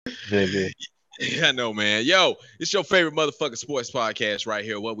nigga. Yeah, I know, man. Yo, it's your favorite motherfucking sports podcast right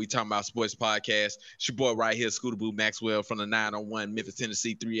here. What we talking about sports podcast. It's your boy right here, Scooter Boo Maxwell from the 901 Memphis,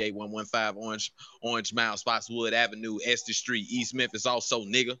 Tennessee, 38115 Orange Mound, Spotswood Avenue, Esty Street, East Memphis. Also,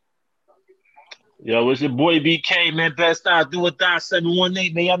 nigga. Yo, it's your boy BK, man. Best I do or die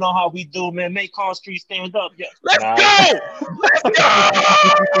 718, man. Y'all know how we do, man. Make Con Street stand up. Yeah. Let's Nah. go! Let's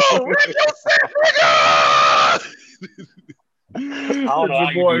go! Radio set, nigga! I don't know It's how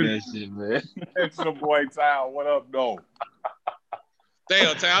your you boy. do that shit, man. It's your boy Town. What up, though?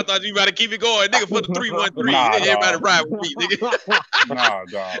 Damn, Ty, I thought you about to keep it going, nigga, for the 313. Nah, Nigga, everybody dog. ride with me, nigga. Nah,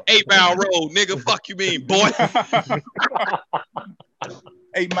 dog. 8 Mile Road, nigga. Fuck you mean, boy.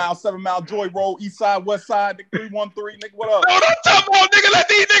 8 Mile, 7 Mile, Joy Road, East Side, West Side, nigga, 313, nigga, what up? No, don't talk about, nigga. Let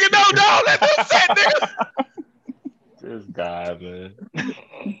these niggas know, dog. Let them set, nigga. This guy, man.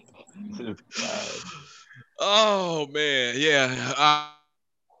 This guy. Oh, man. Yeah.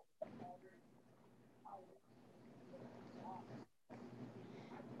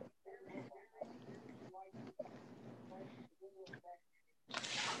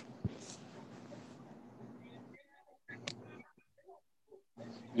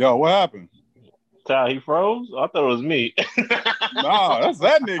 Yo, what happened? Ty, he froze? I thought it was me. Nah, that's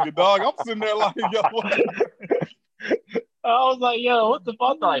that nigga, dog. I'm sitting there like, yo, what? I was like, yo, what the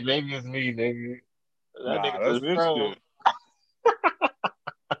fuck? Like, maybe it's me, nigga. That Nah, nigga that's just this froze. shit.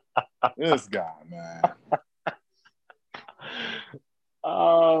 This guy, man.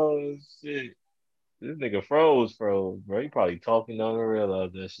 Oh, shit. This nigga froze, bro. He probably talking, don't even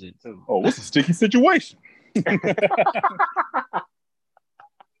realize that shit, too. Oh, what's a sticky situation?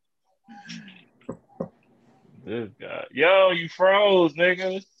 This guy. Yo, you froze,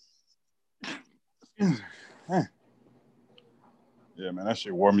 nigga. Yeah, man, that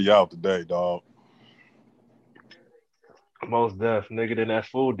shit wore me out today, dog. Most deaf, nigga. Then that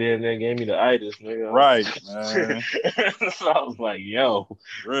food damn near gave me the itis, nigga. Right, man. So I was like, yo,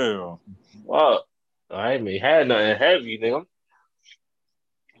 Real. fuck. I ain't even had nothing heavy, nigga.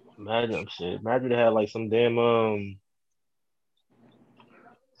 Imagine shit. Imagine they had like some damn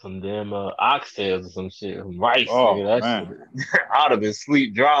oxtails or some shit, some rice, Oh, nigga. That man. shit. I'd have been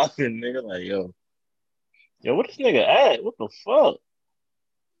sleep dropping, nigga. Like, yo, what this nigga at? What the fuck?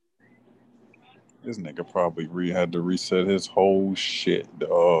 This nigga probably had to reset his whole shit,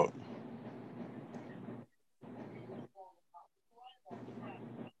 dog.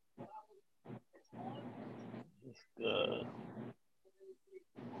 Uh,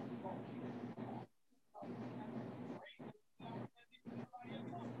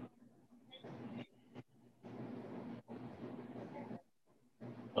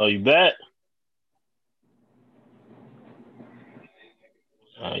 oh, you back?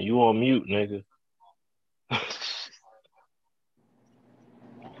 You on mute, nigga.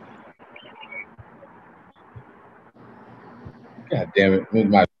 God damn it.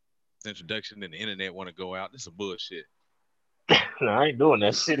 My Introduction and the internet want to go out. This is some bullshit. No, I ain't doing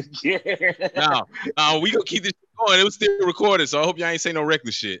that shit again. No, we gonna keep this shit going. It was still recorded, so I hope y'all ain't say no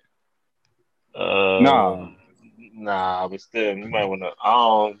reckless shit. Nah. Nah, but still, you might want to.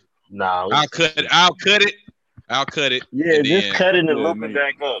 Nah. I'll cut it. Yeah, and just then, cut it and Yeah, look it nigga.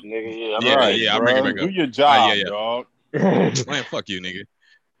 back up, nigga. Yeah, Right, yeah, I'll bring it bro. back Do up. your job, yeah. dog. Man, fuck you, nigga.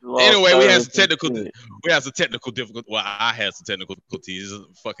 Lost Anyway, we had service some and technical. shit. We had some technical difficulties. Well, I had some technical difficulties.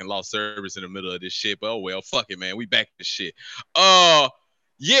 Fucking lost service in the middle of this shit. But oh well, fuck it, man. We back to shit.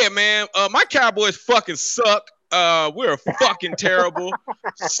 Yeah, man. My Cowboys fucking suck. We're fucking terrible.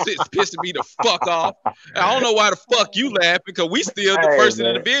 It's pissing me the fuck off. I don't know why the fuck you laughing because we still the Hey, first in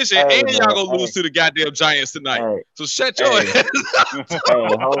the man. division, Hey, and y'all man. gonna lose to the goddamn Giants tonight. Hey, So shut your Hey. ass. hey,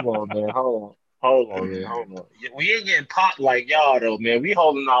 hold on, man. Hold on, man. Hold on. We ain't getting popped like y'all though, man. We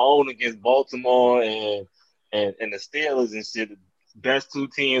holding our own against Baltimore and the Steelers and shit. The best two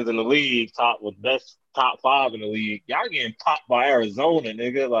teams in the league, best top five in the league. Y'all getting popped by Arizona,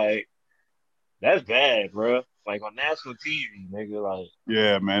 nigga. Like that's bad, bro. Like on national TV, nigga. Like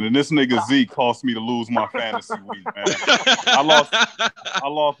Yeah, man. And this nigga Zeke cost me to lose my fantasy week, man. I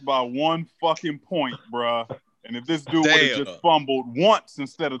lost by 1 fucking point, bruh. And if this dude would have Damn. just fumbled once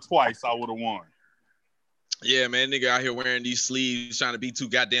instead of twice, I would have won. Yeah, man, nigga out here wearing these sleeves, trying to be too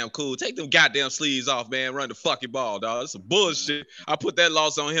goddamn cool. Take them goddamn sleeves off, man. Run the fucking ball, dog. It's some bullshit. I put that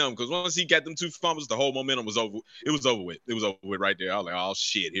loss on him because once he got them 2 fumbles, the whole momentum was over. It was over with. It was over with right there. I was like, oh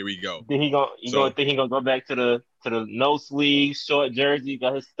shit, here we go. think he gonna go back to the no sleeve short jersey,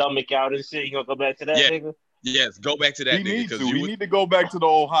 got his stomach out and shit. He gonna go back to that, Yeah. nigga? Yes, go back to that He nigga needs because to. He need to go back to the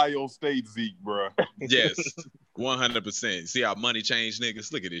Ohio State Zeke, bro. Yes, 100%. See how money changed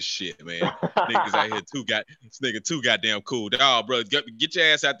niggas? Look at this shit, man. Niggas out here this nigga too goddamn cool. Dog, bro, get your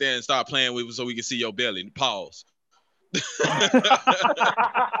ass out there and start playing with it so we can see your belly. Pause.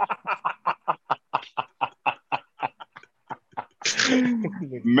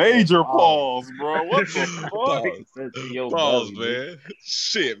 Major pause, bro. What the fuck? Pause, man.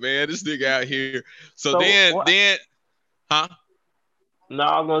 Shit, man. This nigga out here. So then, huh? No,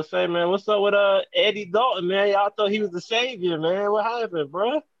 I was gonna say, man, what's up with Eddie Dalton, man? Y'all thought he was the savior, man. What happened,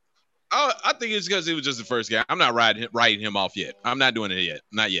 bro? I think it's because it was just the first game. I'm not writing him off yet. I'm not doing it yet.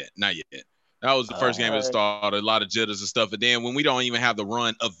 Not yet. That was the first game of the start. A lot of jitters and stuff. And then when we don't even have the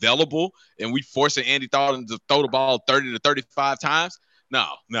run available and we forcing Andy Dalton to throw the ball 30 to 35 times, no.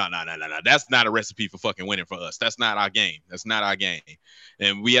 That's not a recipe for fucking winning for us. That's not our game.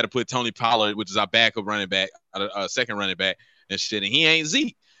 And we had to put Tony Pollard, which is our backup running back, second running back, and shit. And he ain't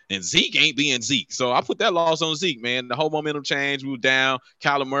Zeke. And Zeke ain't being Zeke. So I put that loss on Zeke, man. The whole momentum changed. We were down.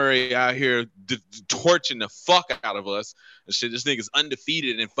 Kyler Murray out here torching the fuck out of us. And shit, this nigga's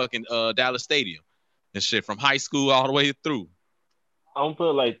undefeated in fucking Dallas Stadium. And shit, from high school all the way through. I'm gonna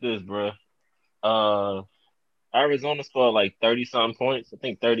put it like this, bro. Arizona scored like 30-something points. I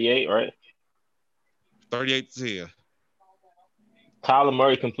think 38, right? 38 to 10. Kyler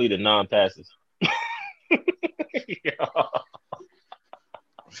Murray completed 9 passes.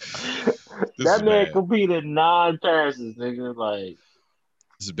 That man completed 9 passes, nigga. Like,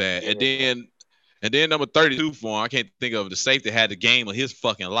 this is bad. Yeah. And then number 32 for him, I can't think of the safety had the game of his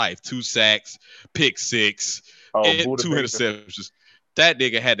fucking life. 2 sacks, pick 6, and 2 interceptions. That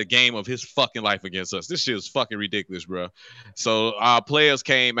nigga had the game of his fucking life against us. This shit is fucking ridiculous, bro. So our players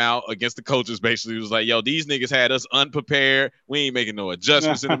came out against the coaches. Basically, it was like, yo, these niggas had us unprepared. We ain't making no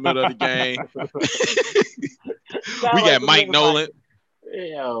adjustments in the middle of the game. We got Mike Nolan.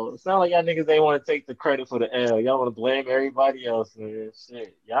 Yo, sound like y'all niggas ain't want to take the credit for the L. Y'all want to blame everybody else, man.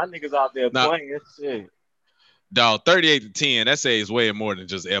 Shit. Y'all niggas out there playing shit. Dog, 38 to 10, that says way more than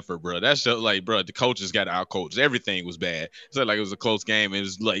just effort, bro. That's just like, bro, the coaches got out-coached. Everything was bad. It's like it was a close game. It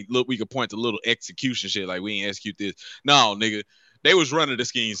was like, look, we could point to little execution shit, like we ain't execute this. No, nigga, they was running the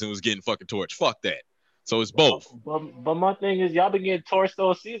schemes and was getting fucking torched. Fuck that. So it's both. But my thing is, y'all been getting torched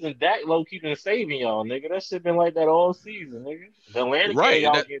all season. Dak low-key been saving y'all, nigga. That shit been like that all season, nigga. The Atlantic game,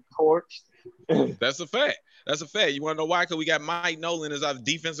 y'all get torched. That's a fact. You want to know why? Because we got Mike Nolan as our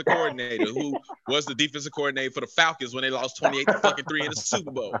defensive coordinator, who was the defensive coordinator for the Falcons when they lost 28 to fucking 3 in the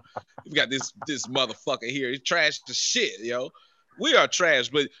Super Bowl. We got this motherfucker here. He trashed the shit, yo. We are trash,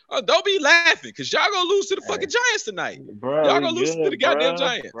 but don't be laughing because y'all gonna lose to the fucking Giants tonight. Bro, y'all gonna lose to the goddamn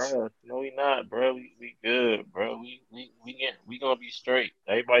Giants. Bro. No, we not, bro. We good, bro. We gonna be straight.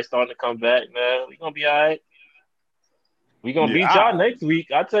 Everybody's starting to come back, man. We gonna be all right. We gonna beat y'all next week.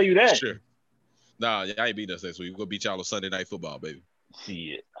 I'll tell you that. Sure. Nah, y'all ain't beating us next week. We're gonna beat y'all on Sunday Night Football, baby.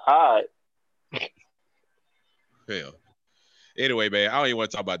 Shit. All right. Hell. Anyway, man, I don't even want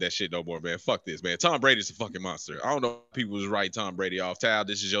to talk about that shit no more, man. Fuck this, man. Tom Brady's a fucking monster. I don't know if people was writing Tom Brady off. Tal,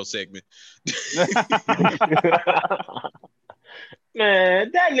 this is your segment.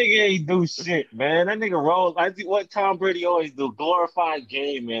 Man, that nigga ain't do shit, man. That nigga rolls. I see what Tom Brady always do. Glorified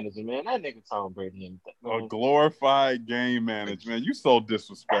game manager, man. That nigga Tom Brady ain't that. A glorified game manager, man. You so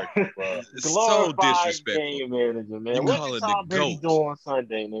disrespectful, bro. So disrespectful. Game manager, man. You what did Tom Brady do on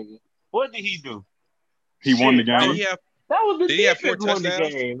Sunday, nigga? What did he do? He won the game. That was the defense won the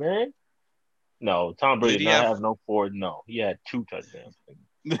game, man. No, Tom Brady did not have no 4. No, he had 2 touchdowns.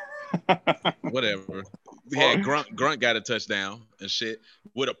 Whatever. We had Grunt got a touchdown and shit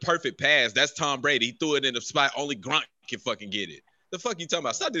with a perfect pass. That's Tom Brady. He threw it in the spot only Grunt can fucking get it. The fuck you talking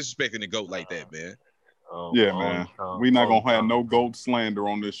about? Stop disrespecting the GOAT like that, man. Yeah, man. We not gonna have no GOAT slander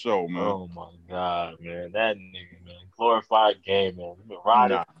on this show, man. Oh my God, man. That nigga, man. Glorified game, man.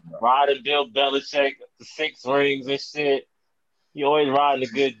 Riding Bill Belichick, the 6 rings and shit. You always riding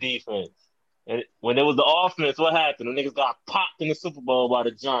a good defense. And when it was the offense, what happened? The niggas got popped in the Super Bowl by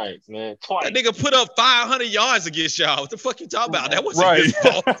the Giants, man. Twice. That nigga put up 500 yards against y'all. What the fuck you talking about? That wasn't his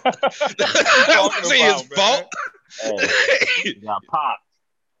fault. That wasn't his fault. He got popped.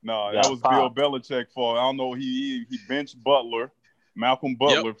 No, that was Bill Belichick's fault. I don't know. He benched Butler, Malcolm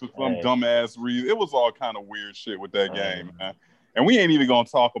Butler, for some dumbass reason. It was all kind of weird shit with that game, man. And we ain't even gonna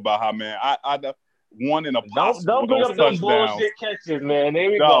talk about how, man, I one in a possible don't bring up those bullshit catches, man.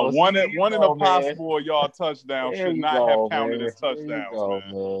 There we go. One in a possible yard touchdown should not have counted as touchdowns,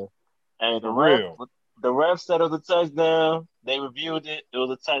 man. And the ref said it was a touchdown. They reviewed it. It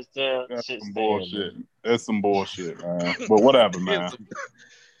was a touchdown. That's some bullshit. That's some bullshit, man. But whatever, man.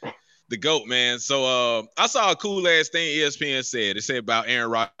 the GOAT, man. So I saw a cool ass thing ESPN said. It said about Aaron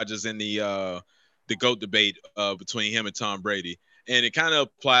Rodgers in the GOAT debate between him and Tom Brady. And it kind of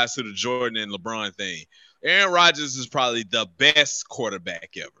applies to the Jordan and LeBron thing. Aaron Rodgers is probably the best quarterback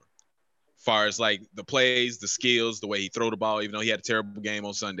ever. As far as like the plays, the skills, the way he throw the ball, even though he had a terrible game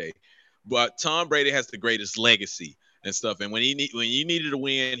on Sunday. But Tom Brady has the greatest legacy and stuff. And when you needed to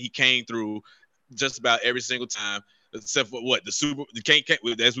win, he came through just about every single time. Except for what the Super,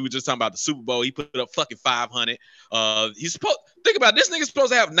 as we were just talking about the Super Bowl, he put up fucking 500. He's supposed think about it, this nigga's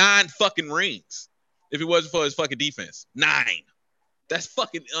supposed to have 9 fucking rings if it wasn't for his fucking defense. 9. That's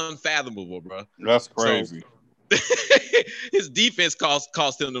fucking unfathomable, bro. That's crazy. So, his defense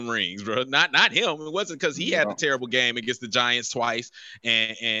cost him them rings, bro. Not him. It wasn't because he had the terrible game against the Giants twice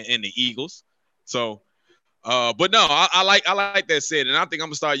and the Eagles. So. But no, I like that said, and I think I'm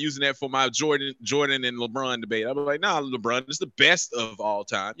gonna start using that for my Jordan and LeBron debate. I'll be like, nah, LeBron is the best of all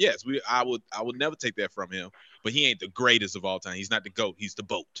time. Yes, I would never take that from him, but he ain't the greatest of all time. He's not the GOAT. He's the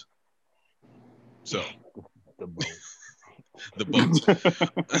BOAT. So The boat. the BOAT.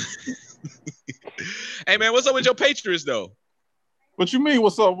 Hey man, what's up with your Patriots though? What you mean?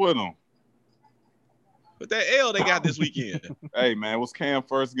 What's up with them? With that L they got this weekend. Hey man, what's Cam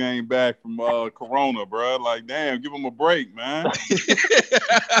first game back from Corona, bro? Like, damn, give him a break, man.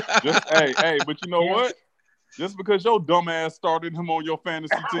 Hey, but you know what? Just because your dumb ass started him on your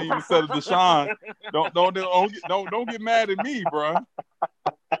fantasy team instead of Deshaun, don't get mad at me, bro.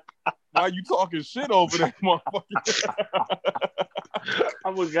 Why you talking shit over that motherfucker?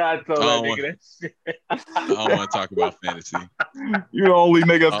 I forgot to tell that nigga that shit. I don't want to talk about fantasy. You the only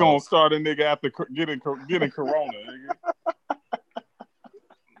nigga that's gonna start a nigga after getting Corona, nigga.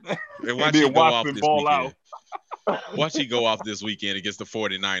 And watch he go off this weekend. Watch he go off this weekend against the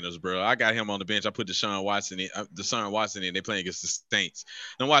 49ers, bro. I got him on the bench. I put Deshaun Watson in. They playing against the Saints.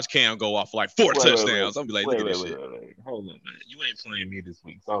 And watch Cam go off for like 4 touchdowns. I'll be like, look at this shit. Hold on, man. You ain't playing me this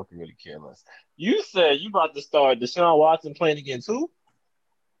week, so I don't really care less. You said you about to start Deshaun Watson playing against who?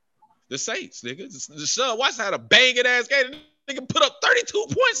 The Saints, nigga. Deshaun Watson had a banging ass game. The nigga put up 32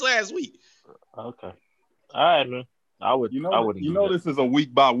 points last week. Okay. All right, man. I would. You know, this is a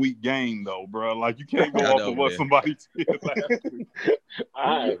week by week game, though, bro. Like you can't go off of what somebody did last week.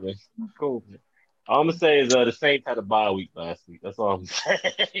 All right, man. Cool. Man. All I'm gonna say is the Saints had a bye week last week. That's all I'm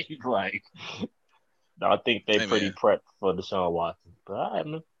saying. Like, I think they pretty prepped for Deshaun Watson. But all right,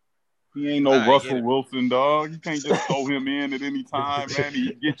 man. He ain't no Russell Wilson, dog. You can't just throw him in at any time, man.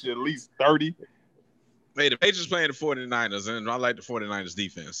 He get you at least 30. Hey, the Patriots playing the 49ers, and I like the 49ers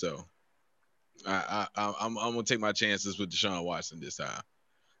defense, so I'm gonna take my chances with Deshaun Watson this time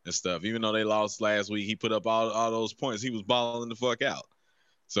and stuff. Even though they lost last week, he put up all those points. He was balling the fuck out.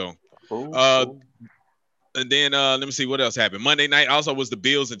 So, and then let me see what else happened. Monday night also was the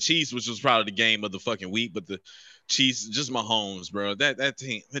Bills and Chiefs, which was probably the game of the fucking week. But the Chiefs, just Mahomes, bro. That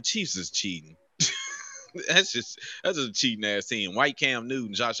team, the Chiefs is cheating. that's just a cheating ass team. White Cam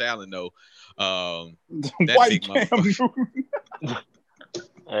Newton, Josh Allen, though. White Cam Newton.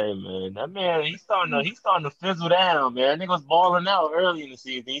 Hey man, that man he's starting to fizzle down, man. Nigga was balling out early in the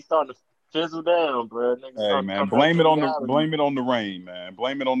season. He's starting to fizzle down, bro. Hey man, blame it on the rain, man.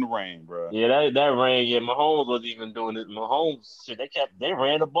 Blame it on the rain, bro. Yeah, that rain. Yeah, Mahomes wasn't even doing it. Mahomes, shit, they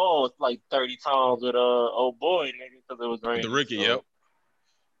ran the ball like 30 times with old boy, nigga, because it was raining. The rookie, so.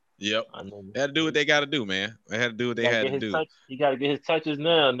 Yep. They had to do what they got to do, man. They had to do what they had to do. He got to get his touches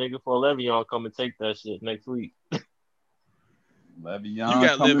now, nigga, for Le'Veon come and take that shit next week. Le'Veon, you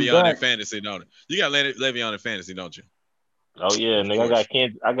got Le'Veon in fantasy, don't you? You got Le'Veon in fantasy, don't you? Oh yeah,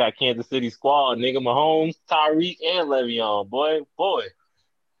 nigga. I got Kansas City squad, nigga. Mahomes, Tyreek, and Le'Veon, boy.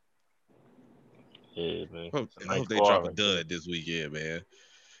 Yeah, man. I hope they drop a dud this weekend, man.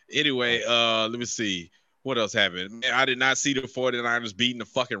 Anyway, let me see what else happened. Man, I did not see the 49ers beating the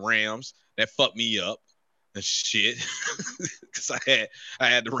fucking Rams. That fucked me up. And shit, because I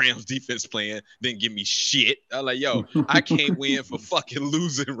had the Rams defense playing, didn't give me shit. I was like, yo, I can't win for fucking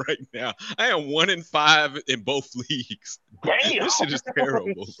losing right now. I am 1-5 in both leagues. Damn, this shit is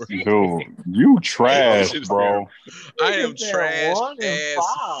terrible, bro. Dude, you trash, bro. I am trash as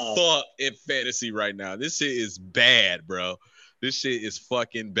fuck in fantasy right now. This shit is bad, bro. This shit is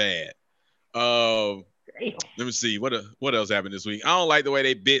fucking bad. Damn. Let me see what else happened this week. I don't like the way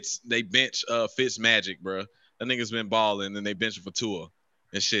they bench Fitz Magic, bro. That nigga's been balling, and they bench him for Tua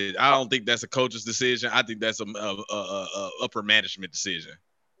and shit. I don't think that's a coach's decision. I think that's a upper management decision.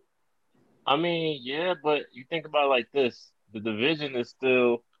 I mean, yeah, but you think about it like this: the division is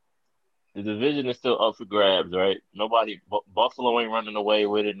still up for grabs, right? Buffalo ain't running away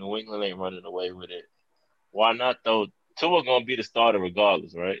with it. New England ain't running away with it. Why not though? Tua gonna be the starter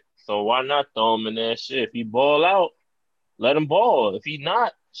regardless, right? So why not throw him in there? Shit, if he ball out, let him ball. If he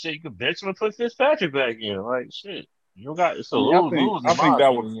not, shit, you could bench him and put Fitzpatrick back in. Like shit, you got it's a lose I in my think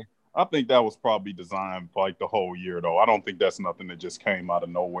that opinion. was I think that was probably designed like the whole year though. I don't think that's nothing that just came out of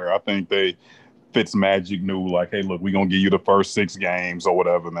nowhere. I think Fitzmagic knew like, hey, look, we're gonna give you the first 6 games or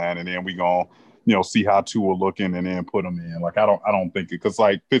whatever, man, and then we gonna see how Tua looking and then put him in. Like I don't think it because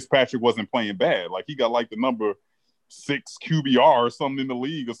like Fitzpatrick wasn't playing bad. Like he got like the number 6 QBR or something in the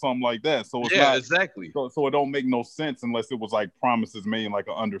league or something like that. So it's not exactly. So it don't make no sense unless it was like promises made, like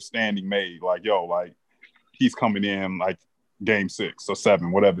an understanding made, like yo, like he's coming in like game 6 or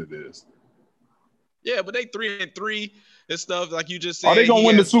 7, whatever it is. Yeah, but they 3-3 and stuff like you just said. Are they gonna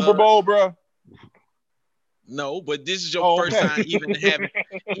win the Super Bowl, bro? No, but this is your first time even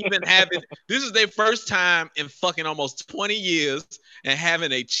having this is their first time in fucking almost 20 years and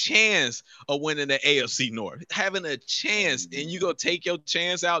having a chance of winning the AFC North. Having a chance, and you go take your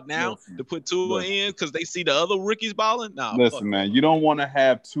chance out now to put Tua in because they see the other rookies balling? Nah, listen, man, you don't want to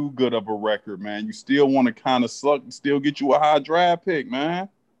have too good of a record, man. You still want to kind of suck and still get you a high draft pick, man.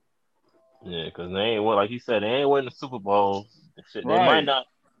 Yeah, because they ain't win, like you said, they ain't winning the Super Bowl. Shit, they might not.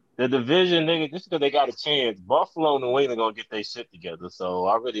 The division, nigga, just because they got a chance, Buffalo and New England gonna get their shit together. So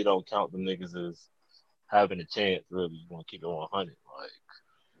I really don't count them niggas as having a chance. Really, you want to keep it 100, like.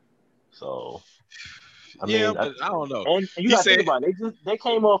 So, I mean, but I don't know. And you gotta think about it. They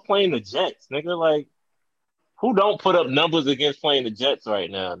came off playing the Jets, nigga. Like, who don't put up numbers against playing the Jets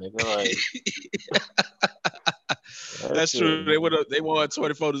right now, nigga? Like. That's true. They won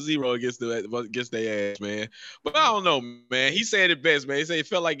 24-0 against their ass, man. But I don't know, man. He said it best, man. He said it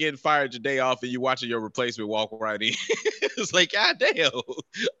felt like getting fired your day off and you watching your replacement walk right in. It's like, God damn,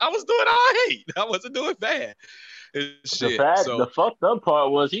 I was doing all right. I wasn't doing bad. Shit. The fucked up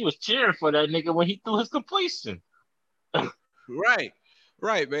part was he was cheering for that nigga when he threw his completion. Right,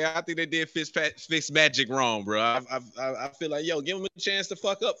 man. I think they did Fitzmagic wrong, bro. I feel like, yo, give him a chance to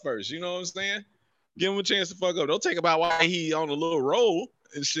fuck up first. You know what I'm saying? Give him a chance to fuck up. Don't take about why he on a little roll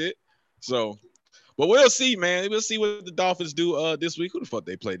and shit. So, but we'll see, man. We'll see what the Dolphins do this week. Who the fuck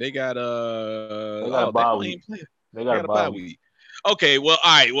they play? They got a bye week. They got a bye week. Okay, well,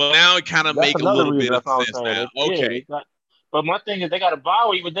 all right. Well, now it kind of make a little bit of sense now. Okay. But my thing is they got a bye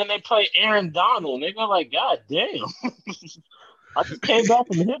week, but then they play Aaron Donald. Nigga, like, god damn. I just came back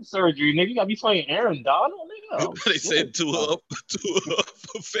from hip surgery, nigga. You gotta be playing Aaron Donald, nigga. They said two up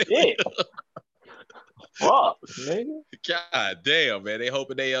for failure. Yeah. Fuck, nigga. God damn, man. They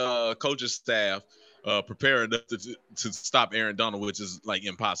hoping they coaching staff preparing to stop Aaron Donald, which is like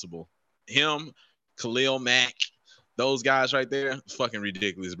impossible. Him, Khalil Mack, those guys right there, it's fucking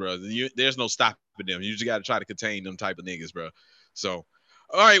ridiculous, bro. There's no stopping them. You just got to try to contain them type of niggas, bro. So,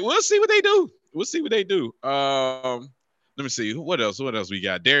 all right, we'll see what they do. Let me see. What else we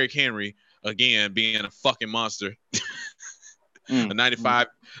got? Derrick Henry, again, being a fucking monster. A 95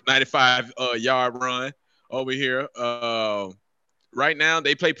 yard run over here. Right now,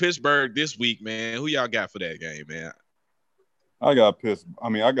 they play Pittsburgh this week, man. Who y'all got for that game, man? I got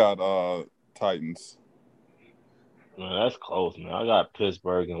Titans. Man, that's close, man. I got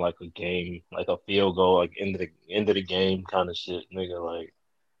Pittsburgh in like a game, like a field goal, like end of the game kind of shit, nigga. Like,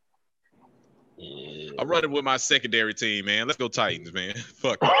 yeah. I'm running with my secondary team, man. Let's go Titans, man.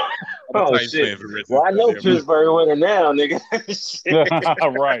 Fuck. Oh shit. Well, I know Pittsburgh winning now, nigga.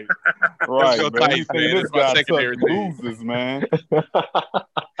 Right. Let's go man. Titans, man. This guy secondary loses, man.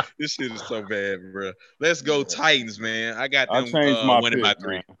 This shit is so bad, bro. Let's go Titans, man. I got them winning by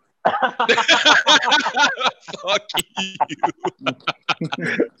 3. Fuck you.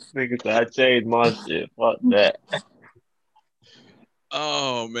 Nigga, I changed my shit. Fuck that.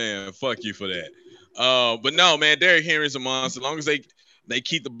 Oh man, fuck you for that. But no, man, Derrick Henry's a monster. As long as they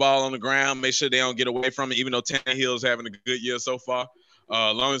keep the ball on the ground, make sure they don't get away from it, even though Tannehill's having a good year so far.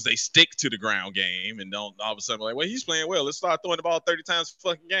 As long as they stick to the ground game and don't all of a sudden be like, well, he's playing well. Let's start throwing the ball 30 times a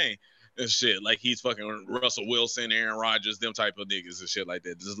fucking game and shit. Like he's fucking Russell Wilson, Aaron Rodgers, them type of niggas and shit like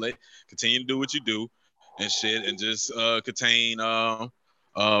that. Just continue to do what you do and shit, and just contain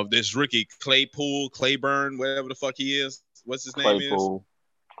this rookie Claiborne, whatever the fuck he is. What's his name is?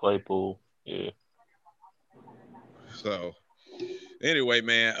 Claypool. Yeah. So anyway,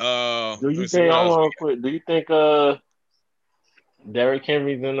 man. Do you think Derrick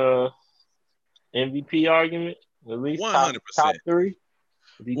Henry's in a MVP argument? At least 100%. Top 3?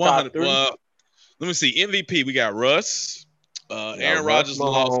 100. Let me see. MVP, we got Russ. Aaron Rodgers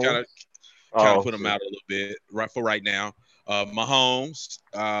lost kind of put him out a little bit right now. Mahomes,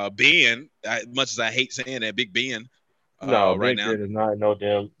 Ben, much as I hate saying that, Big Ben. No, right Big now. Ben is not no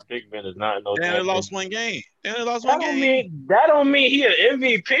damn. Big Ben is not no Damn, damn. they lost one game. Damn, they lost That one don't game. mean he an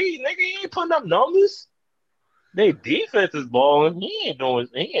MVP, nigga. He ain't putting up numbers. They defense is balling. He ain't no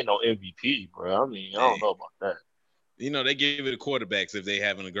MVP, bro. I mean, I Hey, don't know about that. you know they give it to quarterbacks if they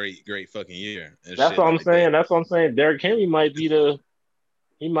having a great fucking year and That's shit what I'm like that. saying. That's what I'm saying. Derrick Henry might be the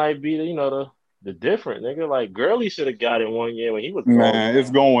the different nigga. Like Gurley should have got it one year when he was balling. Man,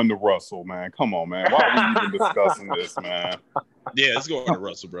 it's going to Russell, man. Come on, man. Why are we even discussing this, man? Yeah, it's going to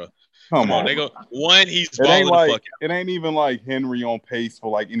Russell, bro. Come on. They go one. He's It balling ain't the like fuck out. it ain't even like Henry on pace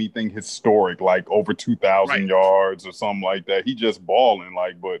for like anything historic, like over 2,000 Right. yards or something like that. He just balling,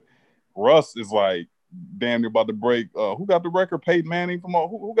 like. But Russ is like damn near about to break. Who got the record? Peyton Manning from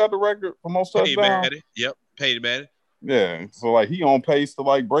who got the record for most touchdowns? Peyton Manning. Yep, Peyton Manning. Yeah, so like he on pace to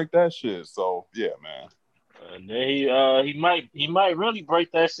like break that shit. So yeah, man. And then he might really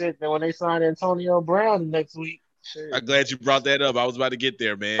break that shit. Then when they sign Antonio Brown next week. Shit. I'm glad you brought that up. I was about to get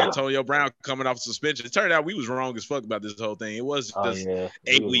there, man. Antonio Brown coming off suspension. It turned out we was wrong as fuck about this whole thing. It was just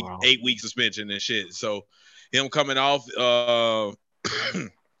 8-week suspension and shit. So him coming off,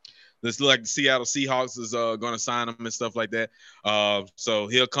 this look like the Seattle Seahawks is going to sign him and stuff like that. So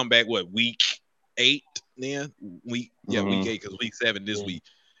he'll come back week 8 then? Week 8 because week 7 this week.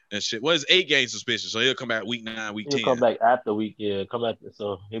 And shit. Well, it's 8-game suspension, so he'll come back week 9, week 10. He'll come back after week, come back.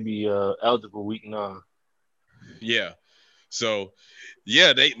 So he'll be eligible week 9. Yeah. So,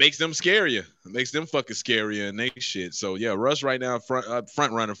 yeah, they makes them scarier. It makes them fucking scarier and they shit. So, yeah, Russ right now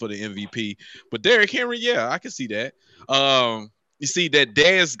front runner for the MVP. But Derrick Henry, yeah, I can see that. You see that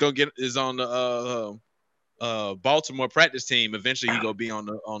Dez is on the Baltimore practice team. Eventually, he gonna be on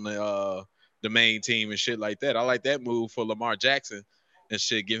the main team and shit like that. I like that move for Lamar Jackson and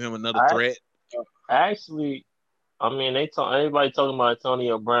shit. Give him another threat. Actually, I mean, everybody talking about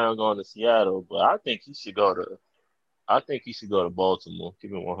Antonio Brown going to Seattle, but I think he should go to Baltimore.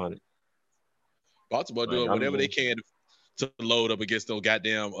 Keep it 100. Baltimore doing whatever they can to load up against those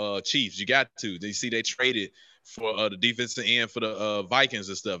goddamn Chiefs. You got to. They see they traded for the defensive end for the Vikings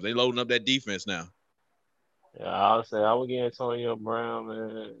and stuff. They loading up that defense now. Yeah, I'll say I would get Antonio Brown,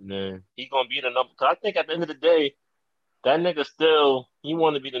 man. And then he gonna be the number. Cause I think at the end of the day, that nigga he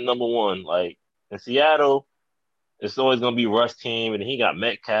want to be the number one. Like in Seattle, it's always gonna be Russ team, and he got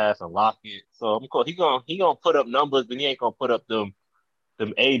Metcalf and Lockett. So I'm cool. He gonna put up numbers, but he ain't gonna put up them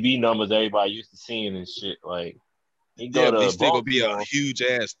AB numbers everybody used to seeing and shit. Like he's still gonna be a huge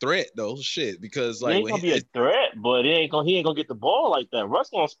ass threat though. Shit, because like he ain't gonna be a threat, but he ain't gonna get the ball like that. Russ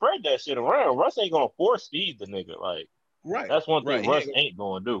gonna spread that shit around. Russ ain't gonna force feed the nigga. Like that's one thing Russ ain't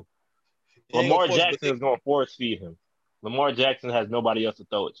gonna do. Lamar Jackson is gonna force feed him. Lamar Jackson has nobody else to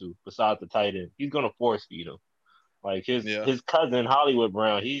throw it to besides the tight end. He's gonna force feed him. Like his cousin Hollywood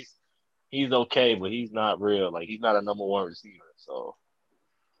Brown, he's okay, but he's not real. Like he's not a number one receiver. So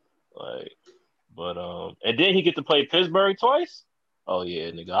like, but and then he get to play Pittsburgh twice. Oh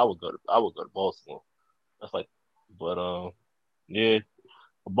yeah, nigga, I would go to Baltimore. That's like, but yeah,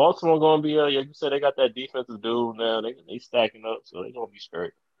 Baltimore gonna be like you said, they got that defensive dude now. They stacking up, so they gonna be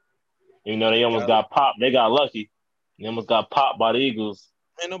straight. Even though they almost got popped, they got lucky. They almost got popped by the Eagles.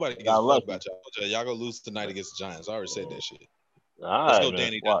 Ain't nobody gives a fuck about y'all. Y'all gonna lose tonight against the Giants. I already said that shit. Let's go,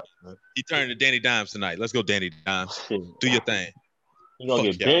 Danny Dimes. He turned to Danny Dimes tonight. Let's go, Danny Dimes. Do your thing. You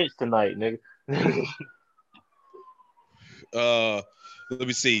gonna get benched tonight, nigga. Let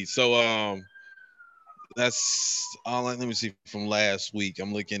me see. So that's all. Let me see from last week.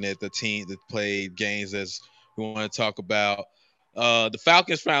 I'm looking at the team that played games as we want to talk about. The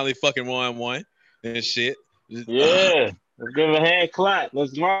Falcons finally fucking won one and shit. Yeah. Let's give him a hand clap.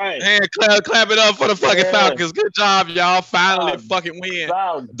 Let's right. Hand clap it up for the fucking Falcons. Good job, y'all. Finally fucking win.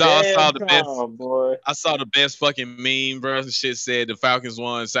 Dog, I saw the best. Boy. I saw the best fucking meme, bro. The shit said the Falcons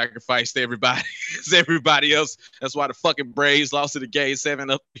won, sacrificed everybody. It's everybody else. That's why the fucking Braves lost to the game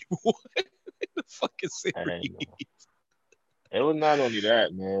 7-up. The fucking series. It was not only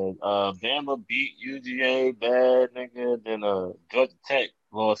that, man. Bama beat UGA bad, nigga. Then Georgia Tech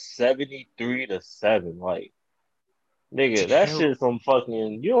lost 73-7. Like, nigga, that shit some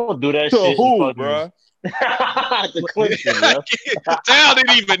fucking. You don't do that shit. To who, bro? To Clemson, bro. Down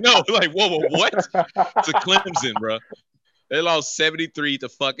didn't even know. Like, whoa, what? To Clemson, bro. They lost 73-7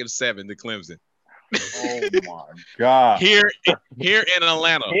 to Clemson. Oh my god! Here in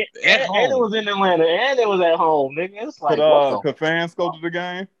Atlanta, and it was in Atlanta, and it was at home, nigga. It's like, could fans go to the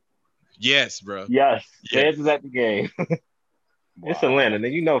game? Yes, bro. Yes, fans is at the game. It's Atlanta,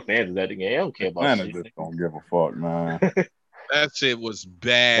 nigga. You know fans is at the game. I don't care about Atlanta. Shit, Just don't give a fuck, man. That shit was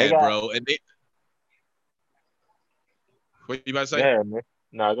bad, bro. And what you about to say? Yeah, man.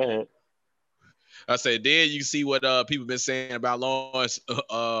 Nah, go ahead. I said, then you see what people been saying about Lawrence.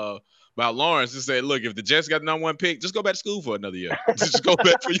 They said, look, if the Jets got the number 1 pick, just go back to school for another year. Just go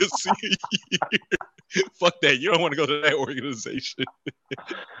back for your senior year. Fuck that. You don't want to go to that organization.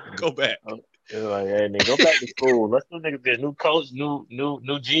 Go back. It's like, hey, nigga, go back to school. Let's do niggas get new coach, new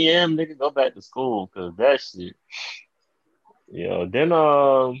GM, nigga, go back to school, cause that shit. Then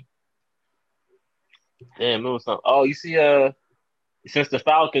damn, it was something. Oh, you see, since the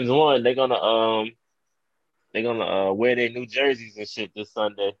Falcons won, they're gonna wear their new jerseys and shit this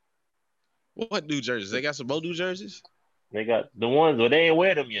Sunday. What new jerseys? They got some more new jerseys? They got the ones, but they ain't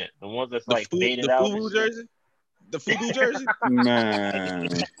wear them yet. The ones that's like faded out. The FUBU jersey? The FUBU jersey? Man.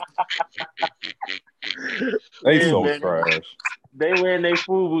 They so trash. They wearing their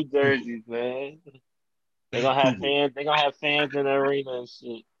FUBU jerseys, man. They gonna have fans. They gonna have fans in the arena and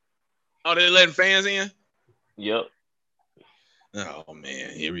shit. Oh, they letting fans in? Yep. Oh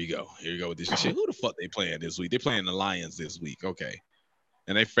man, here we go. Here we go with this shit. Who the fuck they playing this week? They playing the Lions this week. Okay.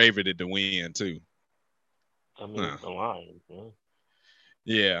 And they favored it to win too. I mean, the Lions, man.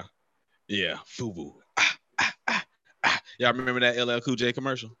 Yeah. Yeah. FUBU. Y'all remember that LL Cool J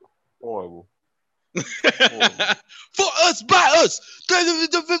commercial? Horrible. For us, by us.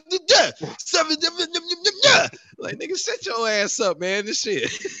 Like, nigga, set your ass up, man. This shit.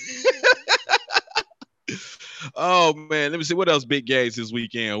 Oh, man. Let me see. What else big games this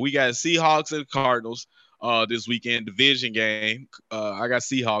weekend? We got Seahawks and Cardinals this weekend. Division game. I got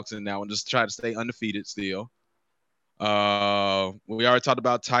Seahawks in that one. Just try to stay undefeated still. We already talked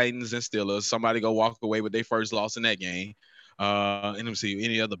about Titans and Steelers. Somebody go walk away with their first loss in that game. And let me see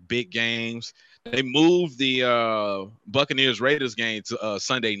any other big games. They moved the Buccaneers Raiders game to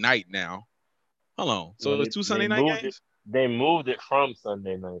Sunday night now. Hold on. So there's 2 Sunday night games? They moved it from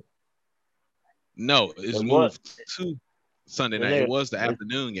Sunday night. No, it's moved to Sunday night. It was the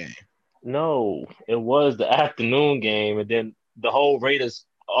afternoon game. No, it was the afternoon game, and then the whole Raiders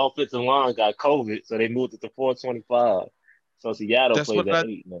offensive line got COVID, so they moved it to 4:25. So Seattle plays at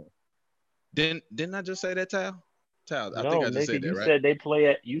 8 now. Didn't I just say that, Tal? I No, think I just nigga, said that, you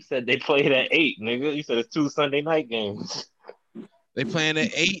right? You said they played at 8, nigga. You said it's 2 Sunday night games. They playing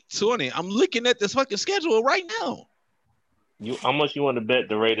at 8:20. I'm looking at this fucking schedule right now. How much you want to bet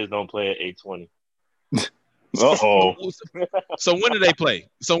the Raiders don't play at 8:20? Uh-oh. So when do they play?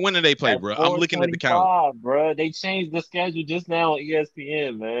 Bro? I'm looking at the calendar. Bro. They changed the schedule just now on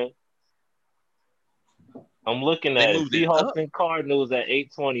ESPN, man. I'm looking at it. Seahawks and Cardinals at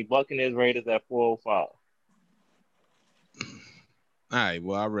 8:20. Buccaneers Raiders at 4:05. All right,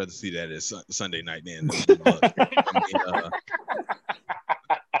 well, I'd rather see that as Sunday night then.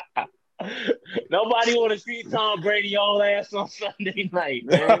 Nobody want to see Tom Brady all ass on Sunday night,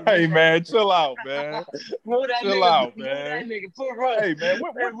 man. Hey, man, chill out, man. Chill out, man. Hey, man,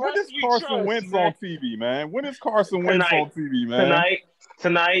 when is Carson Wentz on TV, man? When is Carson Wentz on TV, man?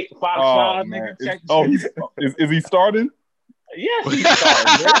 Tonight, Fox 5, nigga. Is he starting? Yes, he's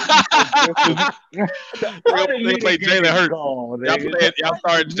starting. They play Jalen Hurts. Y'all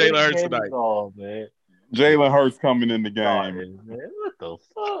starting Jalen Hurts tonight. Jalen Hurts coming in the game. Man. What the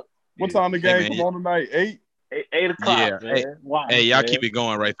fuck? What time the game come on tonight? 8? 8 o'clock, yeah. man. Hey, y'all keep it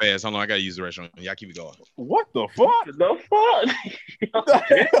going right fast. Hold on, I gotta use the restroom. Y'all keep it going. What the fuck? The fuck? What the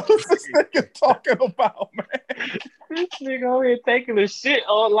hell is this nigga talking about, man? This nigga over here taking a shit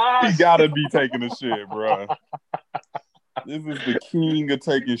online. He gotta be taking a shit, bro. This is the king of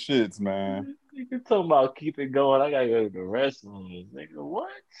taking shits, man. You talking about keep it going? I gotta go to the restroom, nigga.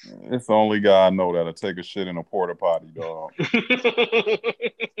 What? It's the only guy I know that'll take a shit in a porta potty, dog.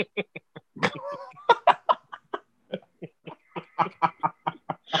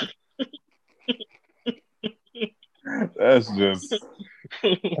 That's just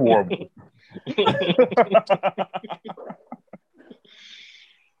horrible.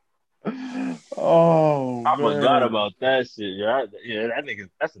 Oh, I forgot about that shit. Yeah, that nigga.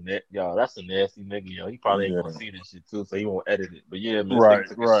 That's a nasty nigga. Yo, he probably ain't gonna see this shit too, so he won't edit it. But yeah, man,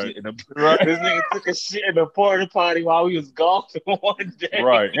 this nigga took a shit in the porta potty while we was golfing one day.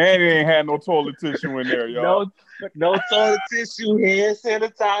 Right, and he ain't had no toilet tissue in there, y'all. No toilet tissue, hand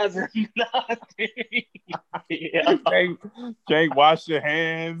sanitizer, nothing. Yeah. Can't wash your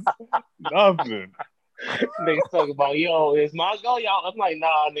hands, nothing. Niggas talking about, yo, it's my go, y'all. I'm like,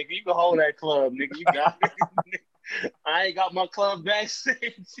 nah, nigga, you can hold that club, nigga. You got it. I ain't got my club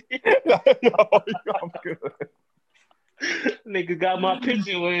backstage. Yo, I'm good. Nigga got my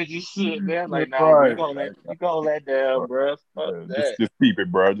pigeon wedge and shit, man. Like, nah, you gonna let down, bro. Fuck that. Just keep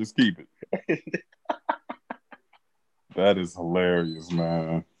it, bro. Just keep it. That is hilarious,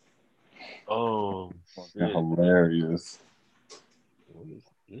 man. Oh, shit. Hilarious.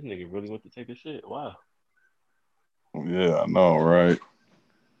 This nigga really went to take a shit. Wow. Yeah, I know, right?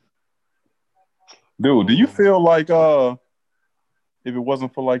 Dude, do you feel like if it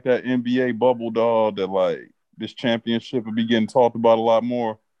wasn't for like that NBA bubble, dog, that like this championship would be getting talked about a lot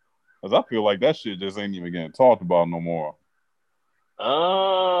more? Because I feel like that shit just ain't even getting talked about no more.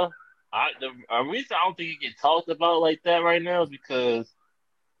 The reason I don't think it get talked about like that right now is because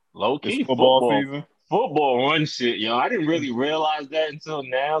low It's key football season. football run shit, yo. I didn't really realize that until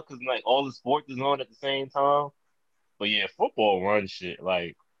now because like all the sports is on at the same time. But yeah, football run shit.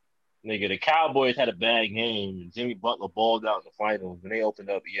 Like nigga, the Cowboys had a bad game. And Jimmy Butler balled out in the finals, and they opened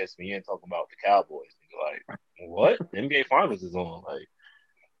up ESPN talking about the Cowboys. Nigga, like what? The NBA Finals is on. Like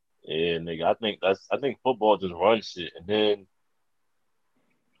yeah, nigga. I think football just runs shit, and then.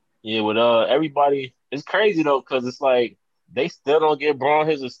 Yeah, with everybody, it's crazy though, cause it's like they still don't give Braun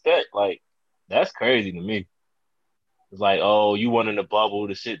his respect. Like that's crazy to me. It's like, oh, you won in the bubble,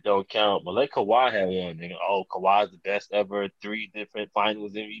 the shit don't count. But let Kawhi have one, nigga. Oh, Kawhi's the best ever. 3 different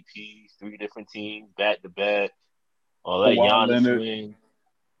Finals MVPs, 3 different teams, back to back. Oh, let Kawhi Giannis Leonard, win.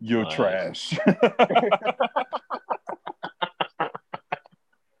 you're Like, trash.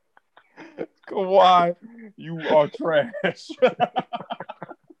 Kawhi, you are trash.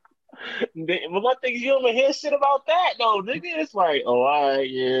 But my thing is, you don't hear shit about that though, nigga. It's like, oh, all right,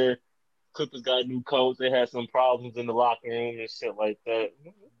 yeah. Clippers got a new coach. They had some problems in the locker room and shit like that.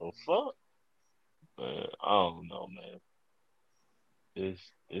 What the fuck? Man, I don't know, man.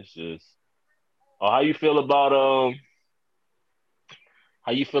 It's just. Oh, how you feel about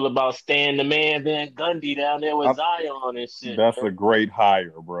Stan the Man Van Gundy down there with Zion and shit? That's man? a great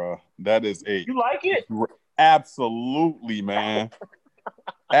hire, bro. That is You like it? absolutely, man.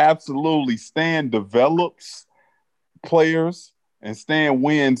 Absolutely. Stan develops players and Stan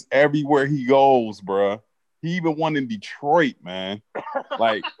wins everywhere he goes, bro. He even won in Detroit, man.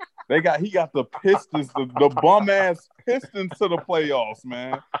 Like he got the Pistons, the bum ass Pistons to the playoffs,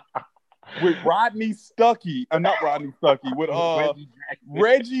 man. With Rodney Stuckey, not Rodney Stuckey, with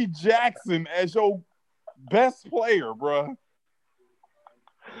Reggie Jackson as your best player, bro.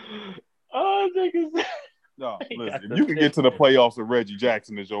 Oh, niggas. No, listen, if you can get to the playoffs with Reggie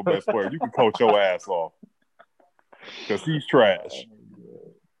Jackson as your best player, you can coach your ass off. Because he's trash.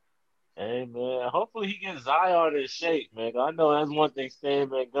 Hey, man. Hopefully he gets Zion in shape, man. I know that's one thing Stan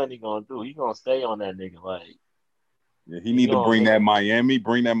Van Gundy gonna do. He gonna stay on that nigga. Like, yeah, he need to bring that Miami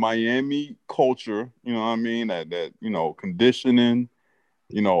culture, you know what I mean? That conditioning,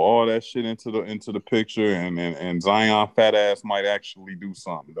 all that shit into the picture, and Zion fat ass might actually do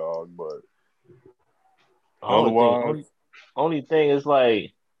something, dog. But otherwise, only thing is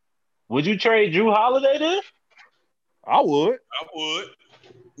like, would you trade Drew Holiday then? I would.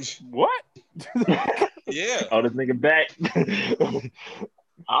 What? Yeah. Oh, this nigga back.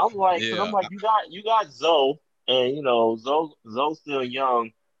 I'm like, Yeah. I'm like, you got Zoe, and Zoe's still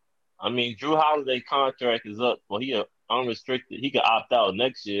young. I mean, Drew Holiday contract is up. Well, he unrestricted. He could opt out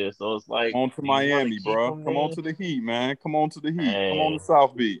next year. So it's like, on to Miami, bro. Come on to the Heat, man. Come on to the Heat. Hey. Come on to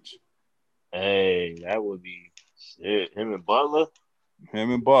South Beach. Hey, that would be shit. Him and Butler,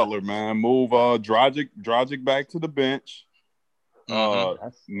 man. Move Dragic back to the bench.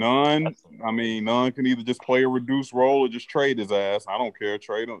 None can either just play a reduced role or just trade his ass. I don't care.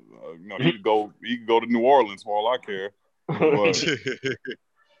 Trade him. He could go to New Orleans for all I care. But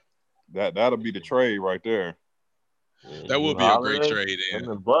that'll be the trade right there. Yeah, that would be a great trade. Him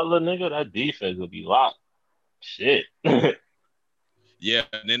and Butler, nigga, that defense would be locked. Shit. Yeah,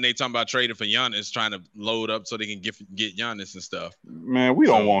 and then they talking about trading for Giannis, trying to load up so they can get Giannis and stuff. Man, we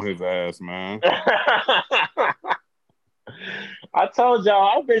don't want his ass, man. I've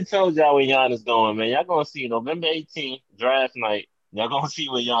been told y'all where Giannis going, man. Y'all gonna see November 18th, draft night. Y'all gonna see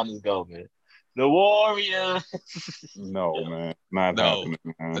where Giannis go, man. The Warriors. No, man. Not happening,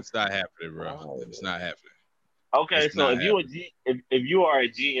 man. It's not happening, bro. It's not happening. Okay, so if you are a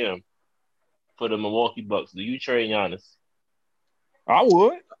GM for the Milwaukee Bucks, do you trade Giannis? I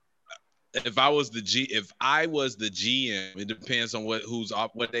would. If I was the GM, it depends on what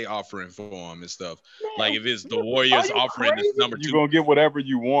they offering for him and stuff. Man, like if it's the Warriors offering this number 2, you're gonna get whatever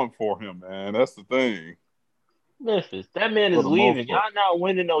you want for him, man. That's the thing. Memphis, that man is leaving. Y'all not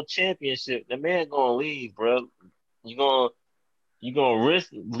winning no championship. The man gonna leave, bro. You gonna risk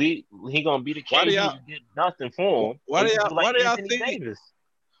leave? He gonna be the KD. You get nothing for him. Why do y'all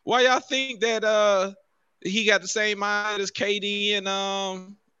think that he got the same mind as KD and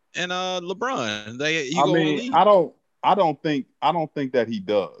LeBron? I don't think that he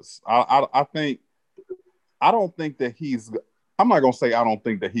does. I don't think that he's. I'm not gonna say I don't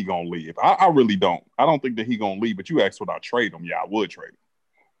think that he gonna leave. I really don't. I don't think that he gonna leave. But you asked would I trade him? Yeah, I would trade him.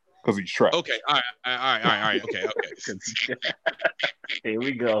 because he's trash. Okay, all right. Okay. Here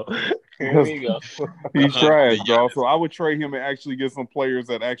we go. He's trash, dog. So I would trade him and actually get some players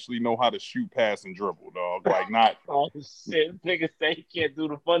that actually know how to shoot, pass, and dribble, dog. Like not. Oh shit, nigga say he can't do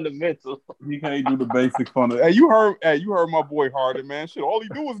the fundamentals. He can't do the basic fundamentals. Hey, you heard my boy Harden, man. Shit, all he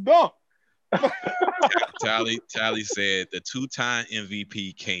do is dunk. Tally said the 2-time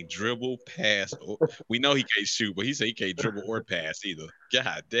MVP can't dribble, pass. We know he can't shoot, but he said he can't dribble or pass either.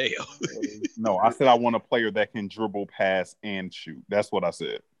 God damn. No, I said I want a player that can dribble, pass, and shoot. That's what I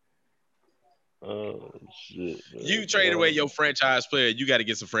said. Oh shit! Man. You trade away your franchise player, you got to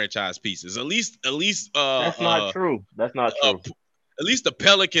get some franchise pieces. At least. That's not true. That's not true. At least the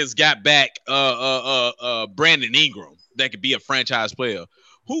Pelicans got back Brandon Ingram that could be a franchise player.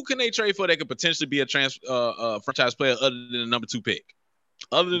 Who can they trade for that could potentially be a franchise player other than the number 2 pick?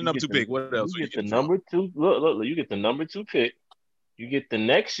 Other than the number 2 pick, what else? You get the number 2. Look. You get the number 2 pick. You get the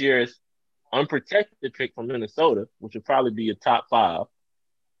next year's unprotected pick from Minnesota, which would probably be a top 5,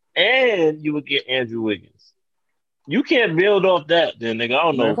 and you would get Andrew Wiggins. You can't build off that, then, nigga. I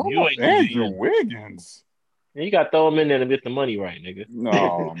don't know. You ain't Andrew Wiggins. You got to throw him in there to get the money right, nigga.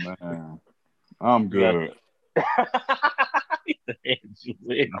 No, man. I'm good.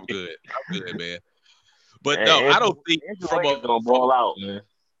 I'm good, man. But no, I don't think from a gonna ball out, man.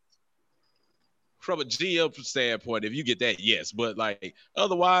 From a GM standpoint, if you get that, yes. But like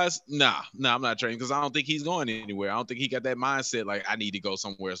otherwise, nah, I'm not trading because I don't think he's going anywhere. I don't think he got that mindset like I need to go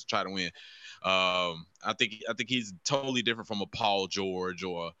somewhere else to try to win. I think he's totally different from a Paul George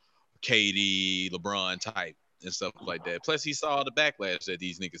or KD, LeBron type and stuff like that. Plus, he saw the backlash that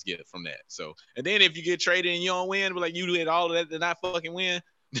these niggas get from that. So, and then if you get traded and you don't win, but like you did all of that to not fucking win.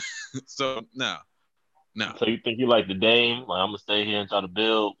 So, no. So you think you like the Dame? Like I'm gonna stay here and try to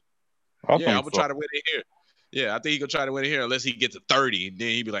build. I'm gonna try to win it here. Yeah, I think he gonna try to win it here unless he gets to 30. Then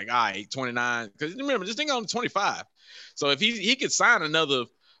he'd be like, all right, 29. Because remember, this thing on 25. So if he could sign another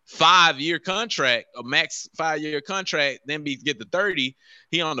 5-year contract, a max 5-year contract, then get to 30,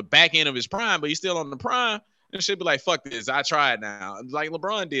 he on the back end of his prime, but he's still on the prime. And should be like, fuck this. I tried now. Like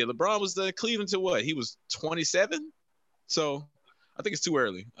LeBron did. LeBron was the Cleveland to what? He was 27. So I think it's too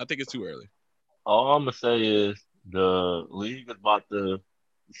early. All I'm gonna say is the league is the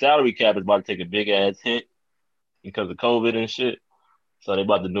salary cap is about to take a big ass hit because of COVID and shit. So they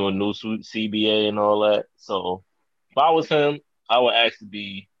about to do a new CBA and all that. So if I was him, I would actually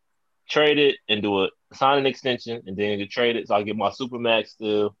be traded and sign an extension and then get traded so I get my Supermax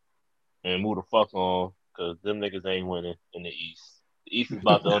still and move the fuck on. Because them niggas ain't winning in the East. The East is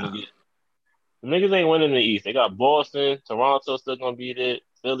about to only get... The niggas ain't winning in the East. They got Boston, Toronto still going to beat it,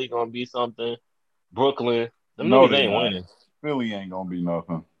 Philly going to be something, Brooklyn. Them niggas ain't winning. Philly ain't going to be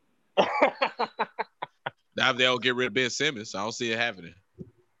nothing. Now they'll get rid of Ben Simmons. I don't see it happening.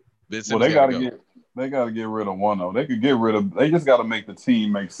 Ben Simmons they got to get rid of one, though. They just got to make the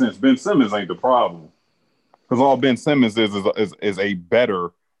team make sense. Ben Simmons ain't the problem. Because all Ben Simmons is a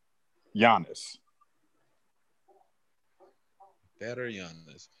better Giannis. Better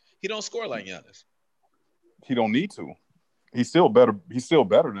Giannis. He don't score like Giannis. He don't need to. He's still better. He's still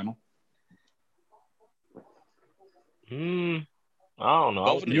better than him. I don't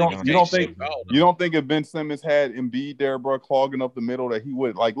know. You don't think if Ben Simmons had Embiid there, bro, clogging up the middle, that he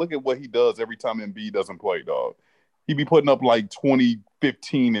would like look at what he does every time Embiid doesn't play, dog. He be putting up like 20,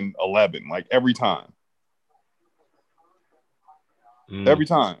 15, and 11, like every time. Every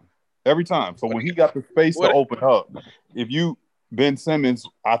time. So when he got the space to open up, Ben Simmons,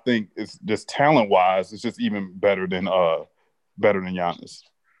 I think it's just talent-wise, it's just even better than Giannis.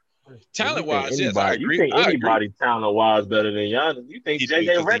 Talent-wise, yes, I agree. You think anybody talent-wise better than Giannis? You think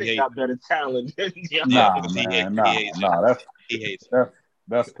J.J. Redick got better talent than Giannis? Nah.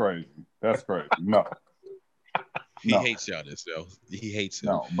 That's crazy. That's crazy. No. He hates Giannis, though. He hates him.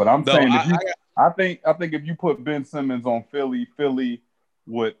 No, but I'm saying I think if you put Ben Simmons on Philly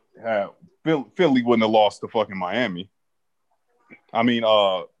wouldn't have lost to fucking Miami. I mean,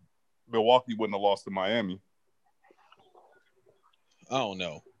 Milwaukee wouldn't have lost to Miami. I don't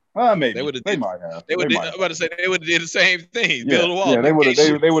know. Maybe they might have. I'm about to say they would have did the same thing. Yeah, Build a wall. Yeah, they would have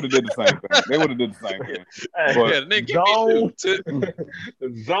did the same thing. They would have did the same thing.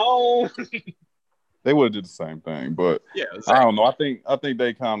 Zone. They would have did the same thing, but yeah, I don't know. I think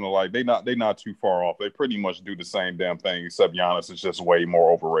they kind of like they not too far off. They pretty much do the same damn thing, except Giannis is just way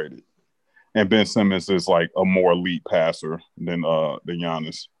more overrated. And Ben Simmons is like a more elite passer than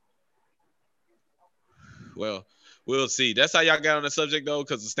Giannis. Well, we'll see. That's how y'all got on the subject though,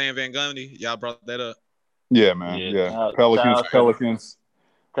 because of Stan Van Gundy. Y'all brought that up. Yeah, man. Yeah. Pelicans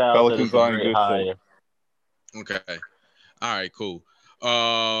are in good shape. Okay. All right, cool.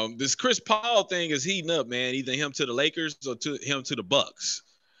 This Chris Paul thing is heating up, man. Either him to the Lakers or to him to the Bucks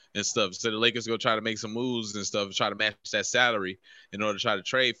and stuff. So the Lakers go try to make some moves and stuff, try to match that salary in order to try to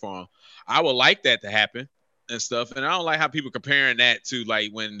trade for him. I would like that to happen and stuff. And I don't like how people comparing that to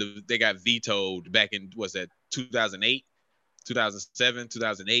like when they got vetoed back in 2008, 2007,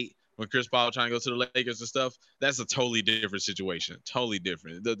 2008. When Chris Paul trying to go to the Lakers and stuff, that's a totally different situation. Totally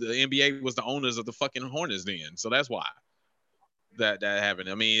different. The NBA was the owners of the fucking Hornets then, so that's why that happened.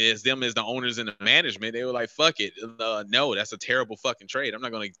 I mean, it's them as the owners and the management. They were like, "Fuck it, no, that's a terrible fucking trade. I'm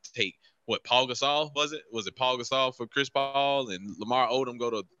not gonna take what Paul Gasol was it? Was it Paul Gasol for Chris Paul and Lamar Odom go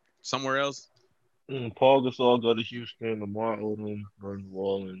to somewhere else? Paul Gasol go to Houston, Lamar Odom go to New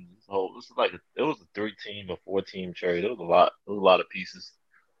Orleans. Oh, it was a 3-team or 4-team trade. It was a lot. It was a lot of pieces.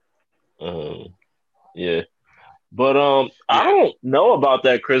 Yeah, but I don't know about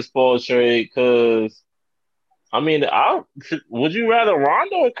that Chris Paul trade because I mean, would you rather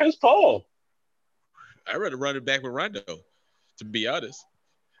Rondo or Chris Paul? I'd rather run it back with Rondo, to be honest.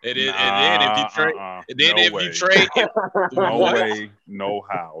 And then if you trade, no way, no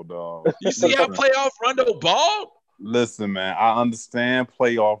how, dog. You see how playoff Rondo balled? Listen, man, I understand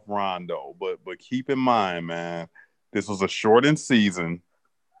playoff Rondo, but keep in mind, man, this was a shortened season.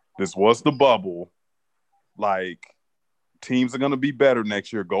 This was the bubble. Like, teams are gonna be better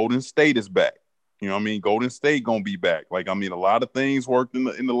next year. Golden State is back. You know what I mean? Golden State gonna be back. Like, I mean, a lot of things worked in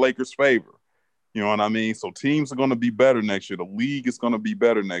the Lakers' favor. You know what I mean? So teams are gonna be better next year. The league is gonna be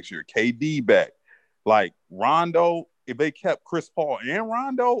better next year. KD back. Like Rondo, if they kept Chris Paul and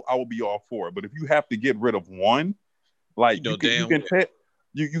Rondo, I would be all for it. But if you have to get rid of one, like you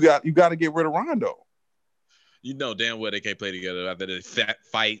got to get rid of Rondo. You know damn well they can't play together after they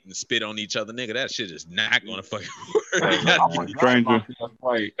fight and spit on each other, nigga. That shit is not gonna fucking work.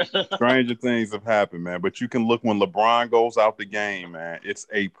 Stranger things have happened, man. But you can look when LeBron goes out the game, man. It's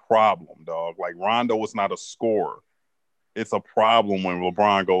a problem, dog. Like Rondo is not a scorer. It's a problem when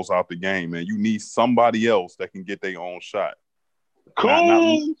LeBron goes out the game, man. You need somebody else that can get their own shot.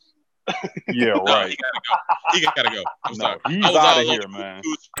 Cool. Yeah, right. He gotta go. I'm sorry. He's out of here, man.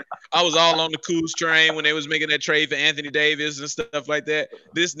 I was all on the Kuz train when they was making that trade for Anthony Davis and stuff like that.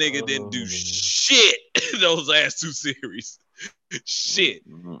 This nigga didn't do shit those last two series. Shit.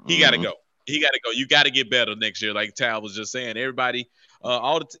 He gotta go. You gotta get better next year. Like Tal was just saying, everybody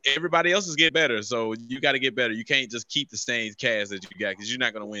else is getting better, so you got to get better. You can't just keep the same cast that you got because you're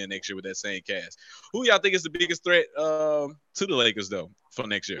not going to win next year with that same cast. Who y'all think is the biggest threat to the Lakers though for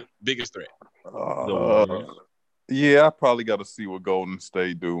next year? Biggest threat? Yeah, I probably got to see what Golden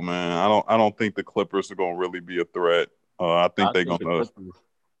State do, man. I don't think the Clippers are going to really be a threat. I think they're going to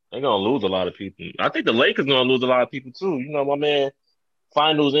lose a lot of people. I think the Lakers going to lose a lot of people too. You know, my man,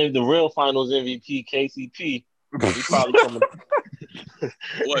 the real Finals MVP, KCP. He probably coming.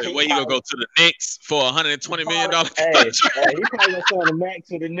 Where you gonna go to the Knicks for $120 million? Hey, he probably gonna sell the max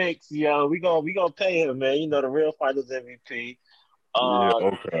to the Knicks. Yo, we gonna pay him, man. You know, the real Finals MVP.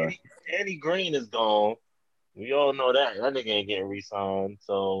 Okay. Danny Green is gone. We all know that nigga ain't getting re-signed.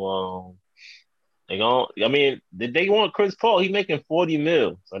 So they want Chris Paul. He making $40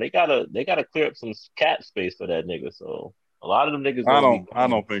 million, so they gotta clear up some cap space for that nigga. So. A lot of them niggas. I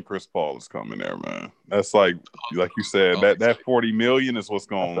don't think Chris Paul is coming there, man. That's like you said, that $40 million is what's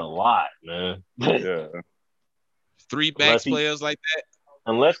going. That's a lot, man. Yeah. 3 max players like that.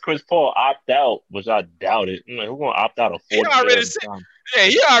 Unless Chris Paul opt out, which I doubt it. Who's gonna opt out of 40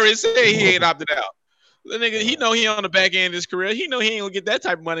 he already said he ain't opted out. The nigga, he know he on the back end of his career. He know he ain't gonna get that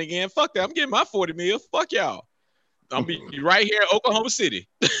type of money again. Fuck that. I'm getting my $40 million. Fuck y'all. I'll be right here in Oklahoma City.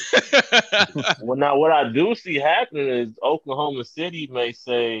 Well, now what I do see happening is Oklahoma City may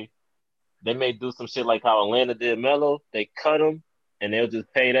do some shit like how Atlanta did Melo. They cut him and they'll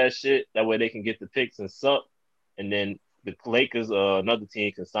just pay that shit. That way they can get the picks and suck. And then the Lakers, another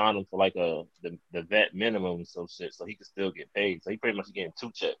team can sign him for like the vet minimum and some shit, so he can still get paid. So he pretty much getting 2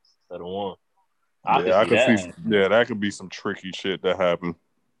 checks instead of 1. That could be some tricky shit that happen.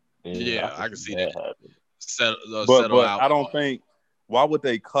 Yeah, I can see that happen. But I don't think. Why would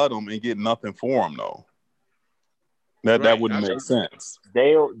they cut him and get nothing for him though? That wouldn't make sense.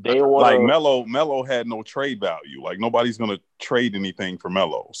 They like Melo had no trade value. Like nobody's gonna trade anything for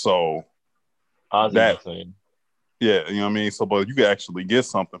Melo. So yeah, you know what I mean. So, but you could actually get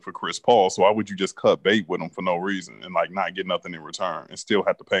something for Chris Paul. So why would you just cut bait with him for no reason and like not get nothing in return and still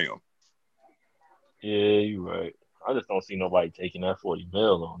have to pay him? Yeah, you're right. I just don't see nobody taking that 40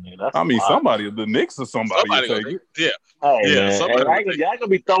 mil on there. That's somebody, the Knicks or somebody will take it. Yeah. Hey, man. Hey, y'all gonna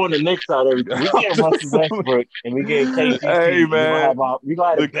be throwing the Knicks out every time. We get Russell Westbrook and we get KCP. Hey, man. We gonna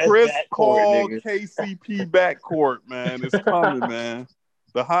have the best Chris backcourt, Paul nigga. KCP backcourt, man. It's coming, man.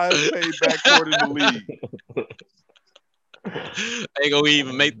 The highest paid backcourt in the league. Ain't gonna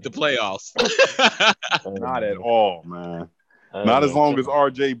even make the playoffs. Not at all, man. Not as long as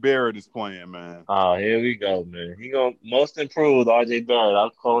RJ Barrett is playing, man. Oh, here we go, man. He gonna most improved RJ Barrett.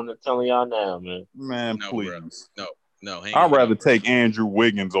 I'm telling y'all now, man. Man, no, please. Bro. No. I'd rather take Andrew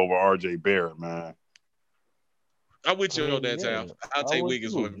Wiggins over RJ Barrett, man. I'm with you on that, Tal. I'll take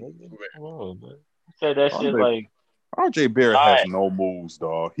Wiggins over Barrett. Come on, man. You said that shit like RJ Barrett has no moves,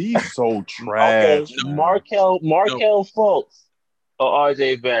 dog. He's so trash. Okay, Markel Fultz or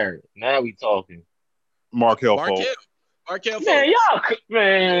RJ Barrett. Now we talking. Markel Fultz. Markel Fultz. Man, y'all,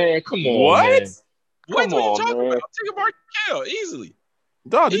 come on. What? Man. What are you talking about? I'm taking Markel easily.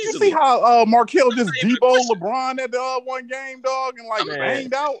 Dog, did you see how Markel just deboed LeBron at the one game, dog, and like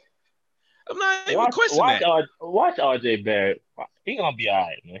banged out? I'm not even questioning that. Watch RJ Barrett. He gonna be all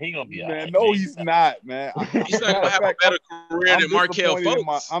right, man. He gonna be all right. No, he's not, man. He's not gonna have a better career than Markel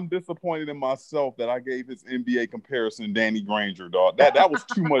Fultz. I'm disappointed in myself that I gave his NBA comparison Danny Granger, dog. That was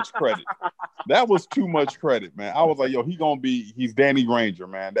too much credit. That was too much credit, man. I was like, yo, he's Danny Granger,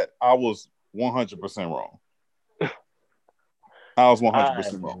 man. That I was 100% wrong. I was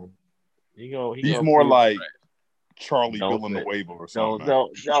 100% wrong. He's more like Charlie Villanueva or something.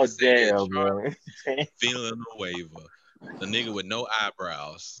 Don't damn, man. Villanueva. The nigga with no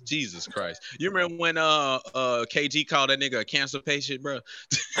eyebrows. Jesus Christ. You remember when KG called that nigga a cancer patient, bro?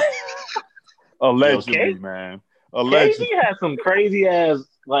 Allegedly, man. Allegedly. KG had some crazy ass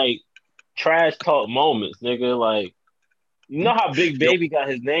like trash talk moments, nigga. Like, you know how Big Baby got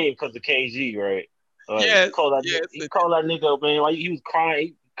his name because of KG, right? Like, yes. He called that nigga, man. Like, he was crying.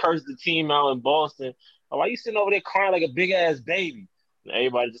 He cursed the team out in Boston. Like, why you sitting over there crying like a big ass baby? And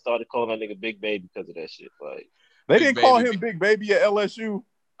everybody just started calling that nigga Big Baby because of that shit. Like, they didn't call him Big Baby at LSU.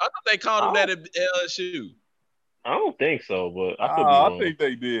 I thought they called him that at LSU. I don't think so, but I could be wrong. I think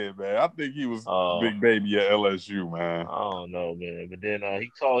they did, man. I think he was Big Baby at LSU, man. I don't know, man. But then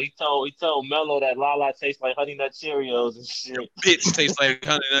he told Melo that Lala tastes like Honey Nut Cheerios and shit. Your bitch tastes like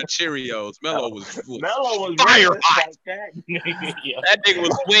Honey Nut Cheerios. Melo was fire hot. Like that. That nigga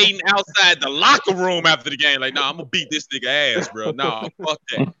was waiting outside the locker room after the game. Like, I'm gonna beat this nigga ass, bro. Fuck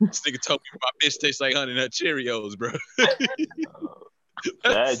that. This nigga told me my bitch tastes like Honey Nut Cheerios, bro.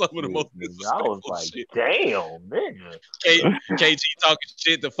 That's some of the most disrespectful shit. Damn, nigga. KG talking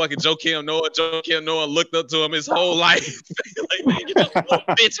shit to fucking Joakim Noah. Joakim Noah looked up to him his whole life. Like, man, get your little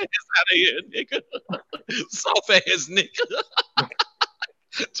bitch ass out of here, nigga. Soft ass nigga.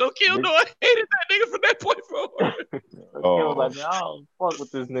 Joakim Noah hated that nigga from that point forward. He was like, man, I don't fuck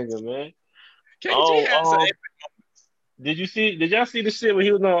with this nigga, man. KG has an epic moment. Did y'all see the shit when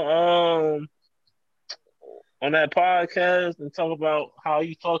he was on that podcast and talk about how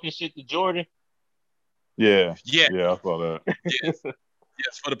you talking shit to Jordan? Yeah, I saw that. Yes.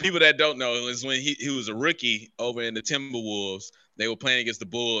 For the people that don't know, it was when he was a rookie over in the Timberwolves. They were playing against the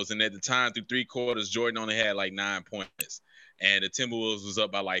Bulls, and at the time, through 3 quarters, Jordan only had like 9 points, and the Timberwolves was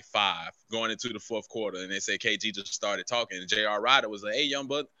up by like 5 going into the 4th quarter. And they said KG just started talking, and J.R. Rider was like, "Hey, young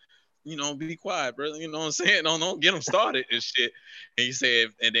bud, be quiet, brother. You know what I'm saying? Don't get him started and shit." And he said,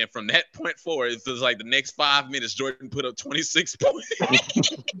 and then from that point forward, it was like the next 5 minutes, Jordan put up 26 points.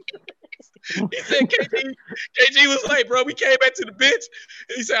 He said, KG was like, bro, we came back to the bench.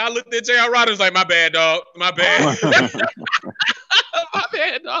 And he said, I looked at J.R. Rodgers like, my bad, dog. My bad. My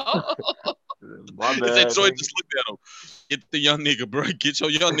bad, dog. My bad. He said, Jordan just looked at him. Get the young nigga, bro. Get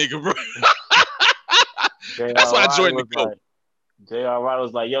your young nigga, bro. That's why Jordan would go. J.R. Rodgers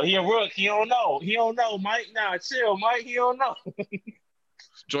was like, yo, he a rook. He don't know, Mike. Nah, chill, Mike. He don't know.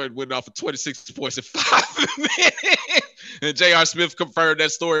 Jordan went off for 26 points in 5 minutes. And J.R. Smith confirmed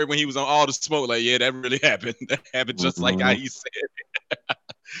that story when he was on All the Smoke. Like, yeah, that really happened. That happened just like how he said it.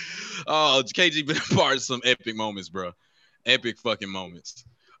 Oh, KG been a part of some epic moments, bro. Epic fucking moments.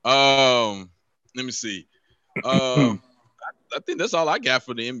 Let me see. I think that's all I got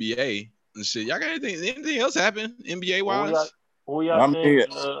for the NBA and shit. Y'all got anything else happen NBA wise? Look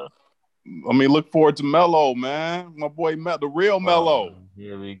forward to Melo, man. My boy, the real Melo.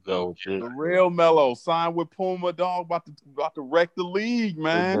 Here we go. The real Melo signed with Puma, dog. About to wreck the league,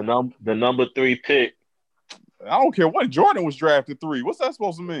 man. The number 3 pick. I don't care what Jordan was drafted 3. What's that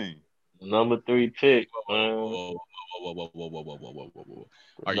supposed to mean? Number 3 pick. Whoa. Whoa.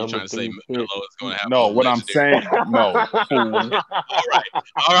 Are you trying to say Melo is going to have no? What I'm saying, no. Fool.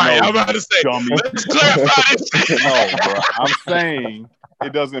 All right. I'm about to say, dummy. let's clarify this shit. No, bro. I'm saying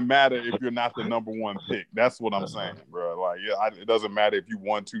it doesn't matter if you're not the number one pick. That's what I'm saying, bro. Like, it doesn't matter if you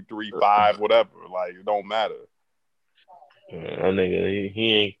 1, 2, 3, 5, whatever. Like, it don't matter. That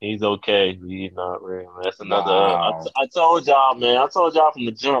nigga, he's okay. He's not real. That's another. Wow. I told y'all, man. I told y'all from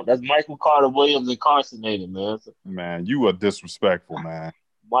the jump. That's Michael Carter Williams incarcerated, man. Man, you are disrespectful, man.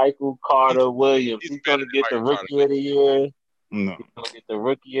 Michael Carter Williams. He's gonna get the Rookie of the Year. No. He's gonna get the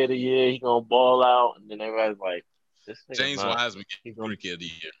Rookie of the Year. He's gonna ball out, and then everybody's like, "This nigga James Wiseman get the Rookie of the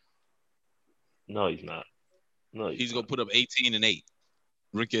Year." No, he's not. No, he's gonna put up 18 and 8.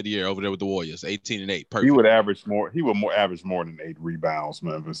 Rookie of the Year over there with the Warriors, 18 and 8. Perfect. He would average more. He would average more than 8 rebounds,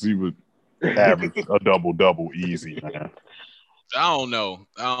 Memphis. He would average a double easy, man. I don't know.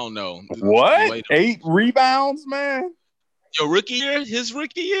 What? 8 rebounds, man? Your rookie year? His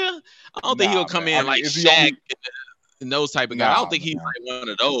rookie year? I don't think he'll come in like Shaq and those type of guys. I don't think he's like one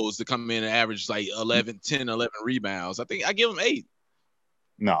of those to come in and average like 11 rebounds. I think I give him 8.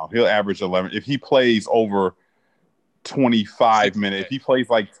 No, he'll average 11. If he plays over 25 minutes, if he plays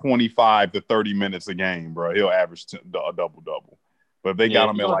like 25 to 30 minutes a game, bro, he'll average a double-double. But if they got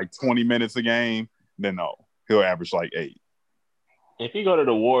him at like 20 minutes a game, then no, he'll average like 8. If he go to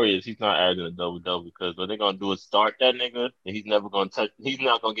the Warriors, he's not averaging a double-double because what they're gonna do is start that nigga, and he's never gonna touch. He's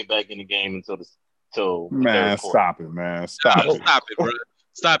not gonna get back in the game until man, stop it, man, stop it, bro.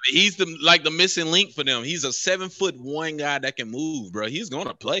 Stop it. He's the missing link for them. He's a 7'1" guy that can move, bro. He's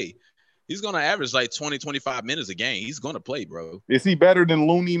gonna play. He's going to average like 20, 25 minutes a game. He's going to play, bro. Is he better than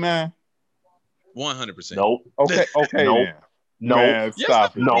Looney, man? 100%. Nope. Okay. Nope. No. Man,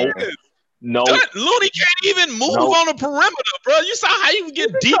 stop it. No. No. Looney can't even move on the perimeter, bro. You saw how you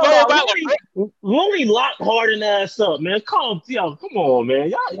get deep about Looney locked Harden ass up, man. Come on,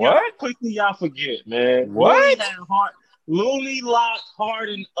 man. Y'all quickly y'all forget, man. What? Looney locked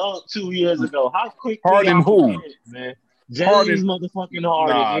Harden up 2 years ago. How quickly Harden who? Forget, man? James motherfucking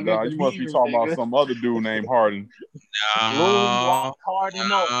Harden. Nah, you must be talking about some other dude named Harden. Looney locked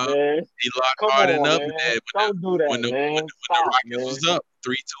Harden up, man. He locked Harden up, man. Don't do that, when the Rockets was up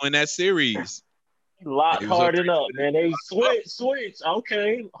 3-2 in that series. He locked Harden up, man. They switch.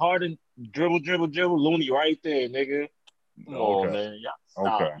 Okay. Harden dribble. Looney right there, nigga. Come on, man. Y'all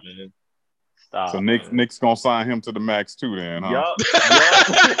stop, man. Stop. So Nick's gonna sign him to the max too, then, huh? Yup.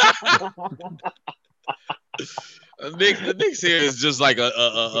 The Knicks here is just like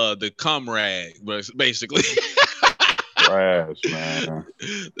the cum rag, basically. Trash, man.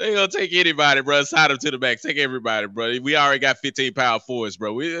 They gonna take anybody, bro. Sign them to the max. Take everybody, bro. We already got 15 power forwards,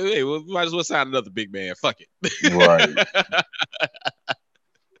 bro. We might as well sign another big man. Fuck it. Right.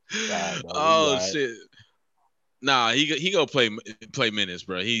 Shit. Nah, he gonna play minutes,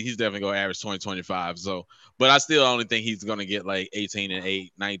 bro. He's definitely gonna average 20, 25. So, but I still only think he's gonna get like 18 and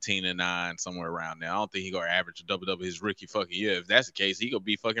 8, 19 and 9, somewhere around there. I don't think he gonna average a double his rookie fucking year. If that's the case, he gonna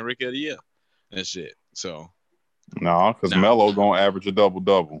be fucking rookie of the year and shit. So, no, because Melo gonna average a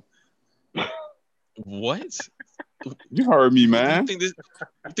double. What? You heard me, man. You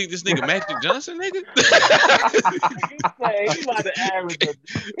think this nigga Magic Johnson, nigga? He about to average.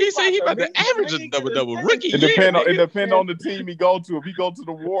 He said he about to average a double rookie. It depends on the team he go to. If he go to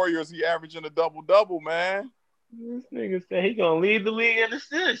the Warriors, he averaging a double, man. This nigga said he gonna lead the league in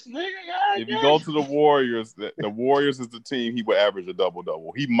assists, nigga. If you go to the Warriors, the Warriors is the team he would average a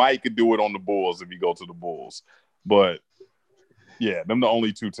double. He might could do it on the Bulls if he go to the Bulls, but yeah, them the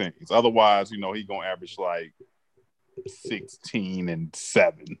only 2 teams. Otherwise, he gonna average like 16 and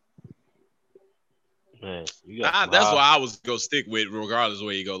 7. Man, that's what I was gonna stick with, regardless of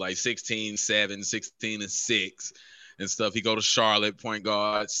where you go, like 16, 7, 16 and 6 and stuff. He go to Charlotte, point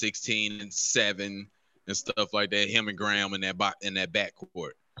guard, 16 and 7 and stuff like that. Him and Graham in that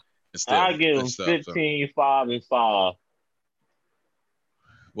backcourt. I give him 15, 5 and 5.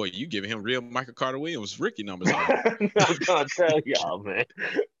 Boy, you giving him real Michael Carter Williams rookie numbers. I'm gonna tell y'all, man.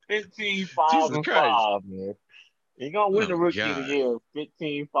 15, 5 and 5, man. He gonna win the rookie of the year.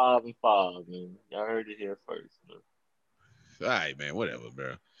 15, 5 and 5, man. Y'all heard it here first, man. All right, man. Whatever,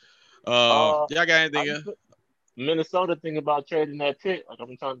 bro. Y'all got anything? Minnesota thinking about trading that pick, like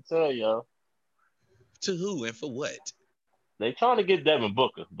I'm trying to tell y'all. To who and for what? They trying to get Devin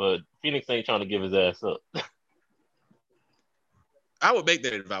Booker, but Phoenix ain't trying to give his ass up. I would make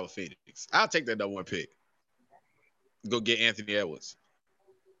that if I were Phoenix. I'll take that number 1 pick. Go get Anthony Edwards.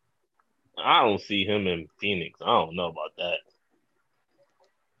 I don't see him in Phoenix. I don't know about that.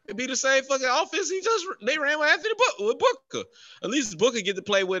 It'd be the same fucking offense they ran with Anthony Booker. At least Booker get to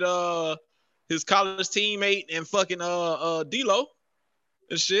play with his college teammate and fucking D'Lo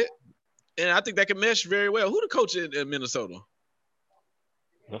and shit. And I think that can mesh very well. Who the coach in Minnesota?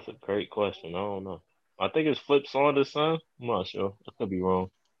 That's a great question. I don't know. I think it's Flip Saunders' son. I'm not sure. I could be wrong.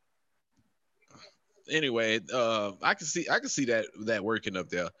 Anyway, I can see that working up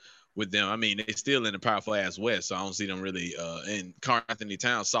there with them. I mean, they still in the powerful ass West, so I don't see them really. And Karl Anthony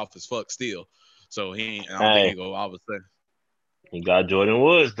Towns soft as fuck still, so he ain't. I don't think he go all of a sudden. He got Jordan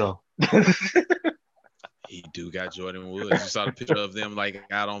Woods though. He do got Jordan Woods. You saw the picture of them like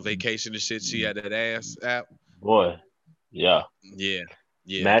out on vacation and shit. She had that ass out. Boy, yeah.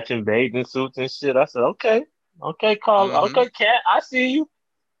 Matching bathing suits and shit. I said, okay, Carl, okay, Cat, I see you.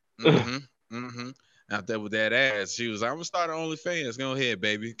 Out there with that ass, she was like, I'm gonna start OnlyFans. Go ahead,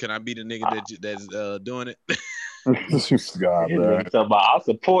 baby. Can I be the nigga that's doing it? God, man. I'll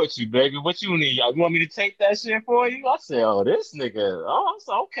support you, baby. What you need? You want me to take that shit for you? I said, oh, this nigga. Oh, I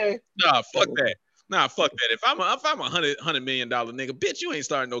said, okay. Nah, fuck that. If I'm a $100 million nigga, bitch, you ain't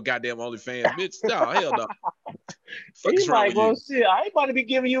starting no goddamn OnlyFans, bitch. No, hell no. He's like, well, shit, I ain't about to be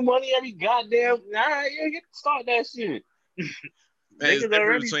giving you money every goddamn. Nah, you get to start that shit. Man, it's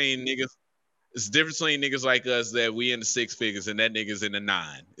different between niggas. It's different between niggas like us that we in the 6 figures and that nigga's in the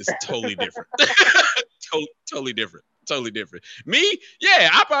 9. It's totally different. Totally different. Totally different. Me, yeah,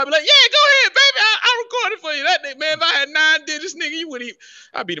 I probably like, yeah, go ahead, baby. I recorded for you. That nigga, man, if I had 9 digits, nigga, you wouldn't even.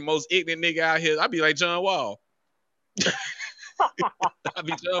 I'd be the most ignorant nigga out here. I'd be like John Wall. I'd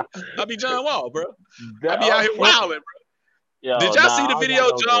be John Wall, bro. I'd be out here wilding, bro. Yo, did y'all see the video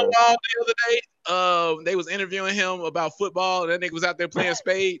of John Wall the other day? They was interviewing him about football. That nigga was out there playing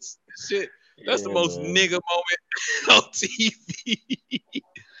spades. Shit. That's the most nigga moment on TV.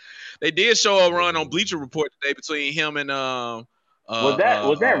 They did show a run on Bleacher Report today between him and was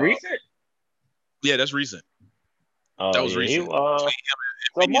that recent? Yeah, that's recent. That was recent. So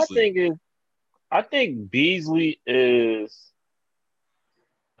my thing is, I think Beasley is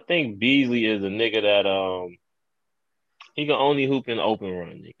a nigga that he can only hoop in open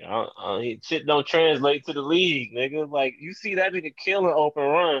run, nigga. Shit don't translate to the league, nigga. Like you see that nigga killing open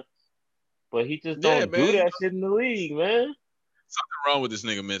run. But he just don't do that shit in the league, man. Something wrong with this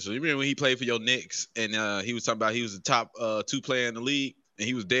nigga Mitchell. You remember when he played for your Knicks and he was talking about he was the top 2 player in the league and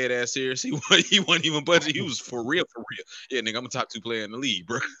he was dead ass serious. He wasn't even budget. He was for real. Yeah, nigga, I'm a top 2 player in the league,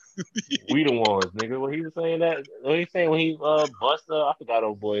 bro. We the ones, nigga. When he was saying that, when he busted, I forgot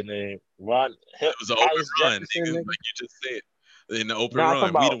old boy name. Ron. It was an open run, nigga, like you just said. In the open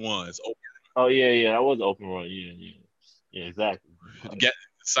run, we the ones. Oh yeah, that was an open run. Yeah, exactly.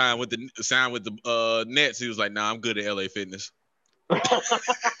 Signed with the Nets. He was like, "Nah, I'm good at LA Fitness." That's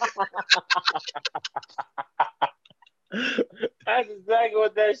exactly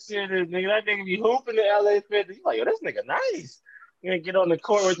what that shit is, nigga. That nigga be hooping to LA Fitness. You like, yo, this nigga nice. You gonna get on the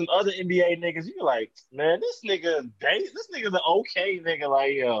court with some other NBA niggas. You like, man, this nigga's an okay nigga.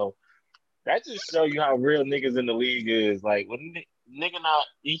 Like, yo, that just show you how real niggas in the league is. Like, when nigga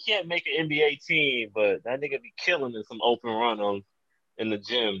he can't make an NBA team, but that nigga be killing in some open run in the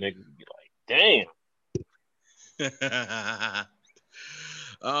gym. Niggas be like, damn.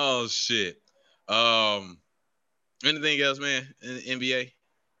 Oh shit. Anything else, man? In the NBA?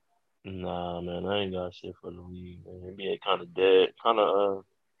 Nah, man, I ain't got shit for the league. Man. NBA kind of dead. Kind of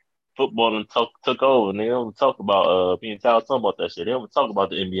football and took over. They don't talk about me and Tyler talking about that shit. They don't talk about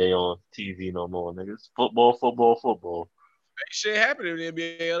the NBA on TV no more, niggas. Football. Ain't shit happening in the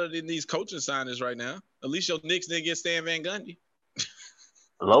NBA other than these coaching signings right now. At least your Knicks didn't get Stan Van Gundy.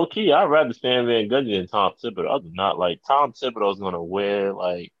 Low key, I'd rather Stan Van Gundy than Tom Thibodeau. I do not like Tom Thibodeau's gonna wear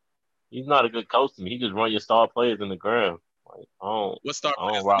he's not a good coach to me. He just run your star players in the ground. Like what star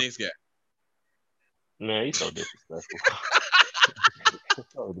players the Knicks got? Man, he's so disrespectful.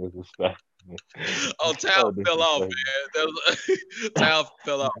 So disrespectful. Oh, Tal fell off, man. Tal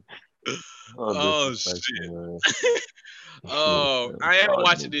fell off. Oh shit. Oh, I am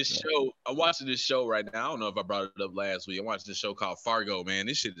watching this show. I'm watching this show right now. I don't know if I brought it up last week. I'm watching this show called Fargo, man.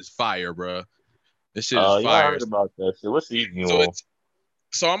 This shit is fire, bro. This shit is fire. Yeah, I heard about that shit. What season you on?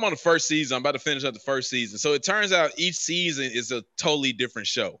 So I'm on the first season. I'm about to finish up the first season. So it turns out each season is a totally different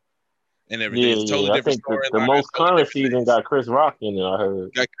show and everything. Yeah, it's a totally different story. The most current season got Chris Rock in it, I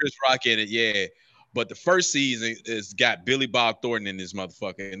heard. Got Chris Rock in it, yeah. But the first season is got Billy Bob Thornton in this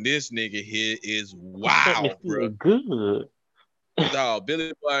motherfucker. And this nigga here is wow, bro. Good. No,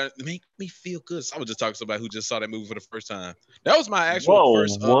 Billy Bob make me feel good. So I was just talking to somebody who just saw that movie for the first time. That was my actual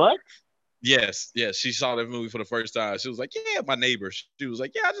first. What? Yes. She saw that movie for the first time. She was like, "Yeah, my neighbor." She was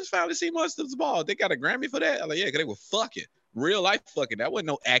like, "Yeah, I just finally see Monsters Ball. They got a Grammy for that." I'm like, "Yeah, because they were fucking real life fucking. That wasn't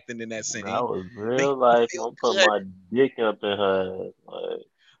no acting in that scene." That was real life. I'm putting my dick up in her.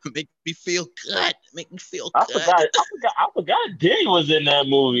 Make me feel good. Make me feel I good. forgot Diddy was in that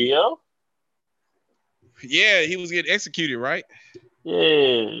movie, yo. Yeah, he was getting executed, right?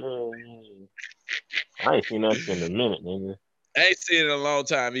 Yeah. I ain't seen that shit in a minute, nigga. I ain't seen it in a long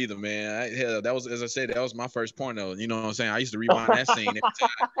time either, man. Hell, that was, as I said, that was my first porno. You know what I'm saying? I used to rewind that scene every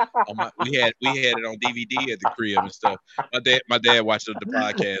time. We had it on DVD at the crib and stuff. My dad watched the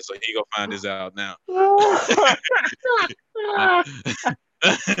podcast, so he gonna find this out now.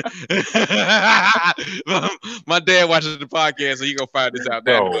 My dad watches the podcast, so he gonna find this out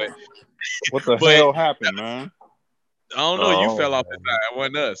now. But what the hell happened, man? I don't know. You fell off the side. It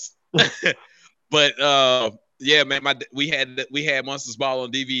wasn't us. But yeah, man, we had Monsters Ball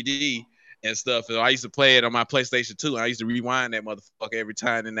on DVD and stuff. And I used to play it on my PlayStation 2. And I used to rewind that motherfucker every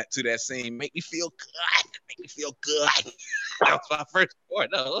time to that scene. Make me feel good. Make me feel good. That was my first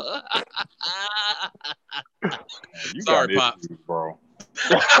porno. Sorry, Pops. Issues, bro.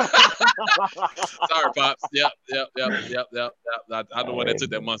 Sorry, Pops. Yep. I know when I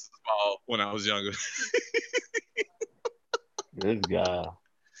took that Monsters Ball when I was younger. This guy.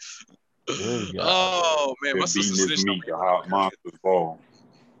 Oh man, my sister this meat, the hot Monsters Ball.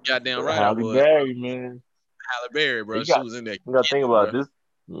 Goddamn right, Halle Berry, man. Halle Berry, bro. She was in there. You gotta think about this.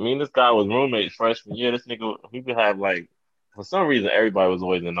 Me and this guy was roommates freshman year. This nigga, we would have like, for some reason, everybody was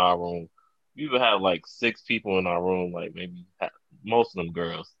always in our room. We would have like 6 people in our room, like maybe most of them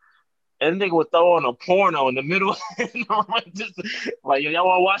girls. And the nigga would throw on a porno in the middle. Just like, yo, y'all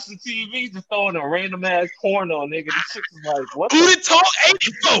want to watch some TV? Just throw on a random ass porno, nigga. The chick was like, what? Who did talk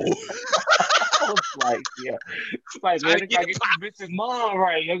 84? I was like, yeah. It's like, man, I gotta get this bitch's mom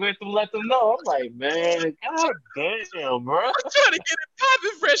right. You're going to let them know. I'm like, man, god damn, bro. I'm trying to get it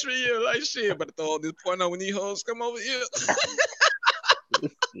popping freshman year. Like, shit, but to throw all this porno when these hoes come over here.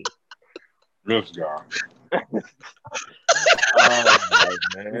 This guy. Oh,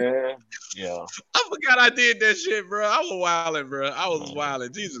 man. Yeah. I forgot I did that shit, bro. I was wilding, bro. I was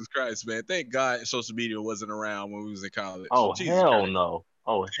wilding. Jesus Christ, man. Thank God social media wasn't around when we was in college. Oh, Jesus hell Christ. no.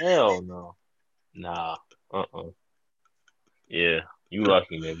 Oh, hell no. Nah. Yeah. You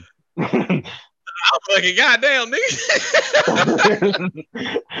lucky, nigga. I'm fucking goddamn, nigga.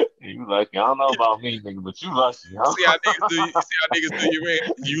 You lucky. I don't know about me, nigga, but you lucky. Huh? See how niggas do you, man?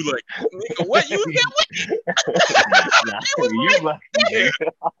 You like, nigga, what? You you lucky, nigga.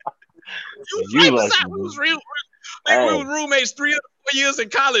 You lucky. We was roommates 3 or 4 years in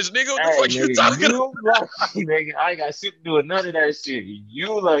college, nigga. What the fuck you talking about? You lucky, nigga. I ain't got shit to do with none of that shit.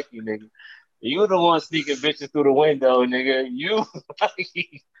 You lucky, nigga. You the one sneaking bitches through the window, nigga. You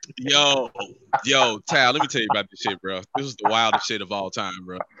lucky. Yo, Tal, let me tell you about this shit, bro. This was the wildest shit of all time,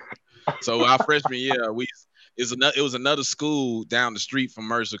 bro. So our freshman year, it was another school down the street from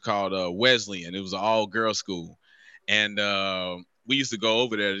Mercer called Wesleyan. It was an all-girl school. And we used to go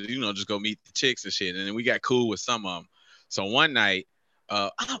over there, just go meet the chicks and shit. And then we got cool with some of them. So one night,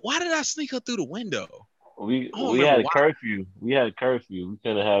 why did I sneak her through the window? We had a curfew. We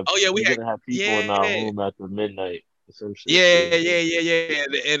couldn't have. Oh yeah, we couldn't have people in our room after midnight. Some shit.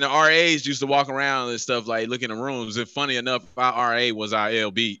 Yeah. And the RAs used to walk around and stuff, like looking in rooms. And funny enough, our RA was our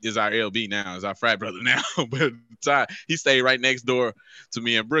LB now, is our frat brother now. But at the time, he stayed right next door to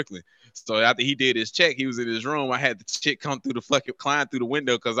me in Brooklyn. So after he did his check, he was in his room. I had the chick climb through the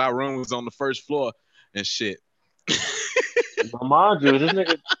window because our room was on the first floor and shit. Mind you, his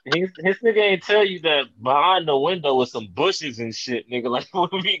nigga ain't tell you that behind the window was some bushes and shit, nigga. Like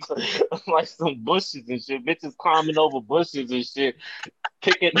some bushes and shit. Bitches climbing over bushes and shit,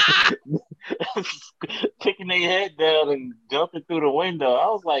 kicking their head down and jumping through the window. I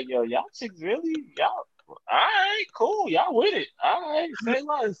was like, yo, y'all chicks really? Y'all, all right, cool. Y'all with it. All right, say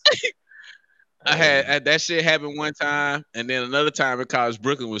less. I had that shit happen one time, and then another time in college,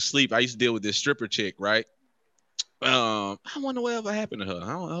 Brooklyn was asleep. I used to deal with this stripper chick, right? I wonder whatever happened to her.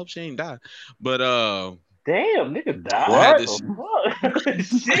 I hope she ain't died. But damn, nigga died. What?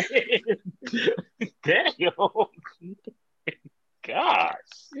 Shit. Damn. God,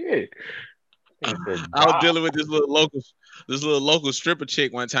 shit. I was dealing with this little local stripper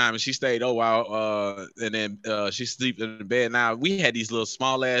chick one time, and she stayed a while. And then she slept in the bed. Now we had these little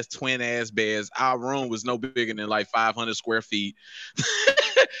small ass twin ass beds. Our room was no bigger than like 500 square feet.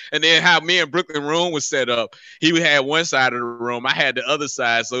 And then how me and Brooklyn room was set up, he had one side of the room, I had the other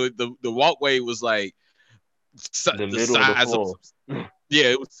side, so the walkway was like the size of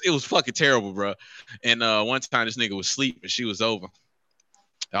yeah, it was fucking terrible, bro. And one time this nigga was asleep and she was over.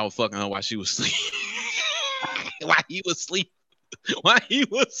 I was fucking her while she was asleep. While he was asleep.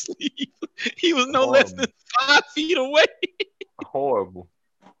 He was no less than 5 feet away. Horrible.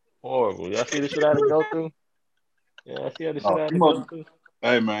 Y'all see the shit I had to go through? Yeah, I see how the shit I had to go through.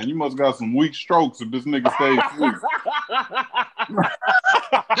 Hey man, you must got some weak strokes if this nigga stays asleep.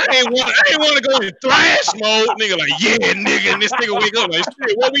 I ain't want to go in thrash mode, nigga. Like, yeah, nigga, and this nigga wake up like,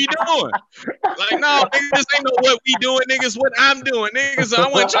 shit, what we doing? Like, no, nigga, this ain't no what we doing, niggas. What I'm doing, niggas. I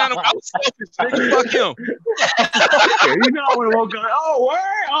wasn't trying to. I was selfish, nigga. Fuck him. You know, I would have woke up. Oh,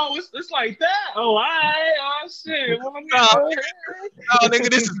 where? Oh, it's like that. Oh, all right. Oh, shit. Well, no,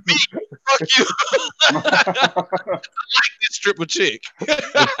 nigga, this is me. Fuck you. I like this stripper chick.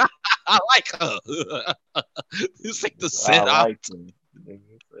 I like her. This ain't the set. I like him.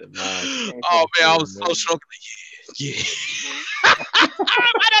 Oh man, I was so struggling. Yeah. I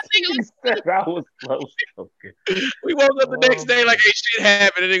was so struggling. We woke up the next day like ain't shit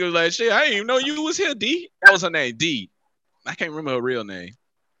happened. And nigga was like, shit, I didn't even know you was here, D. That was her name, D. I can't remember her real name.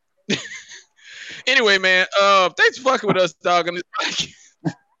 Anyway, man, thanks for fucking with us, dog. On this podcast.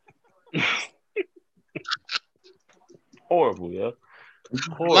 Horrible, yeah.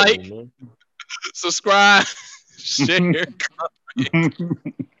 Horrible, like, man. Subscribe, share, comment.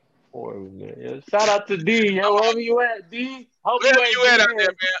 Horrible, man. Yeah. Shout out to D, yo. Wherever you at, D. Hope Wherever you you at out there,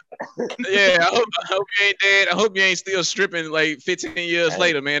 man. Yeah, I hope you ain't dead. I hope you ain't still stripping like 15 years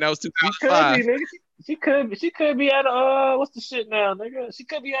later, man. That was 2005. She could be, nigga. She could be at what's the shit now, nigga? She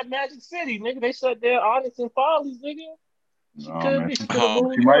could be at Magic City, nigga. They shut down Onyx and Follies, nigga.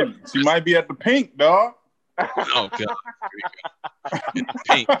 She might be at the Pink, dog. Oh god.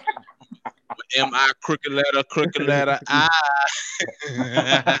 Pink. M.I. crooked letter I.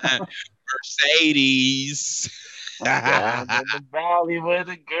 Mercedes. Down in the valley where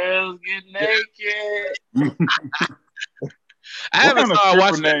the girls get naked. I haven't started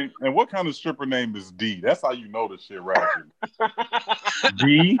watching name, and what kind of stripper name is D? That's how you know the shit ratchet.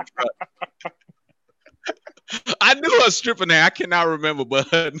 D? I knew a stripper name. I cannot remember, but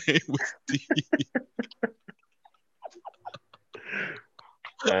her name was D.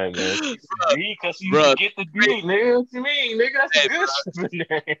 Hey, man. D because she used to get the D, nigga. What you mean, nigga? That's a good stripper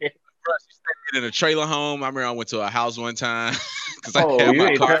name. Bro, she stayed in a trailer home. I remember I went to a house one time because I had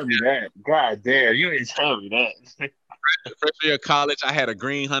my car. Tell me that. God damn, you ain't tell me that. Freshman year of college, I had a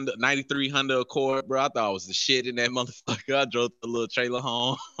green Honda, 93 Honda Accord, bro. I thought I was the shit in that motherfucker. I drove the little trailer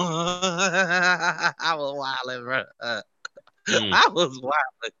home. I was wilding, bro. I was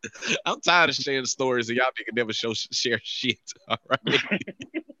wild. I'm tired of sharing stories and y'all niggas never share shit. All right.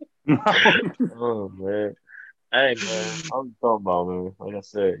 Oh man. Hey man, I'm talking about, man. Like I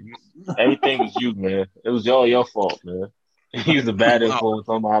said, everything was you, man. It was all your fault, man. You was a bad influence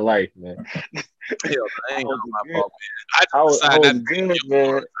on my life, man. Hell, that ain't my fault, man. I was good,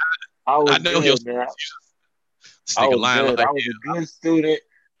 man. I was know good, man. I was good. I was a good student.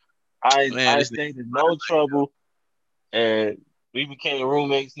 I stayed in no trouble, and we became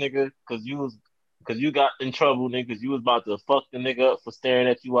roommates, nigga. Cause you got in trouble, nigga. Cause you was about to fuck the nigga up for staring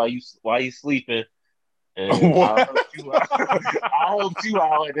at you while you sleeping. And I helped you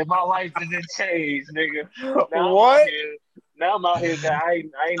out, and my life didn't change, nigga. Now what? I'm out here. I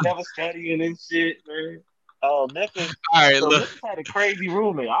ain't never studying and shit, man. Memphis. All right, so look. Memphis had a crazy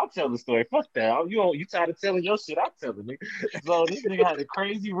roommate. I'll tell the story. Fuck that. You tired of telling your shit? I'll tell it, nigga. So this nigga had a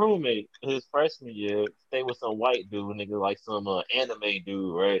crazy roommate his freshman year. Stayed with some white dude, nigga, like some anime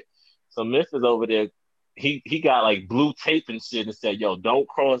dude, right? So Memphis over there. He got like blue tape and shit and said, "Yo, don't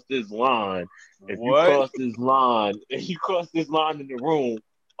cross this line. If you cross this line in the room,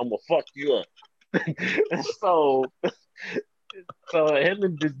 I'm gonna fuck you up." so him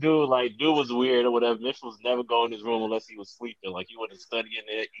and this dude was weird or whatever. Mitch was never going in his room unless he was sleeping. Like he wouldn't study in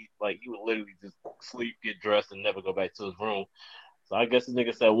there. He would literally just sleep, get dressed, and never go back to his room. So I guess the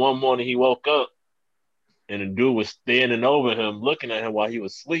nigga said one morning he woke up and the dude was standing over him, looking at him while he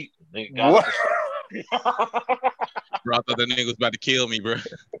was asleep. Nigga got Bro, I thought that nigga was about to kill me, bro.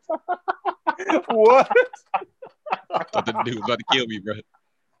 What? I thought that dude was about to kill me, bro.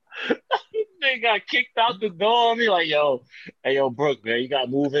 They got kicked out the door on me like, yo, Brooke, man, you got to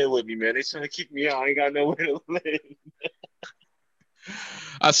move in with me, man. They trying to kick me out. I ain't got nowhere to live.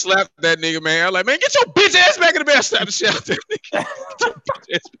 I slapped that nigga, man. I'm like, man, get your bitch ass back in the bed. I slapped the shit out there. Get your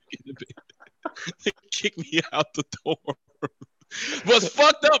bitch ass back in the bed. They kicked me out the door. What's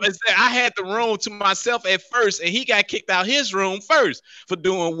fucked up is that I had the room to myself at first, and he got kicked out his room first for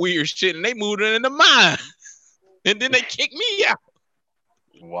doing weird shit, and they moved it into mine, and then they kicked me out.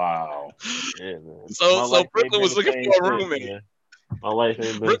 Wow. Yeah, man. So Brooklyn was looking for a roommate. Man. My life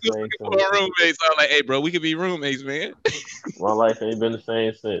ain't been Brooklyn was looking for a roommate, so I'm like, hey, bro, we could be roommates, man. My life ain't been the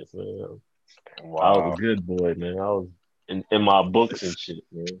same since, man. Wow. I was a good boy, man. I was in my books and shit,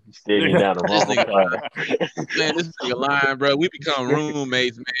 man. You steered me down the This wrong nigga, man, this nigga lying, bro. We become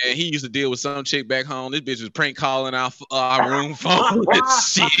roommates, man. He used to deal with some chick back home. This bitch was prank calling our room phone and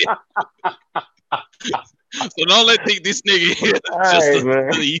shit. So don't let this nigga here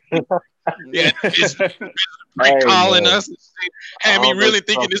just prank calling us and shit. Had me really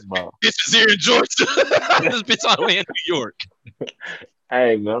thinking this is here in Georgia. This bitch all the way in New York.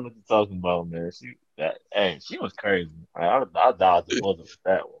 Hey man, what you talking about, man? She was crazy. I dodged the bullet with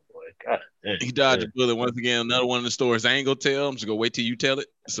that one, boy. God damn. He dodged the bullet once again. Another one of the stories I ain't gonna tell. I'm just gonna wait till you tell it.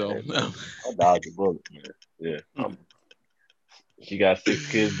 So I dodged the bullet, man. Yeah. She got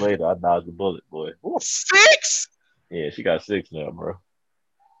 6 kids later. I dodged the bullet, boy. 6? Yeah, she got 6 now, bro.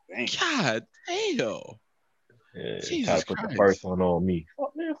 God damn. Yeah, Jesus put the first one on me.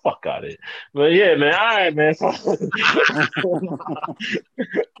 Oh, man, fuck out of it. But yeah, man. All right, man. So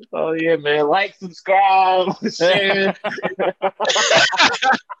yeah, man. Like, subscribe, share.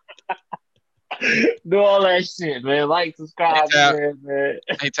 Do all that shit, man. Like, subscribe, man.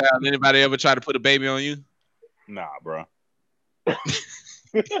 Hey, Tyler, anybody ever try to put a baby on you? Nah, bro.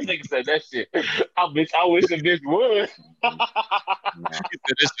 Nigga said that shit. I wish a bitch would.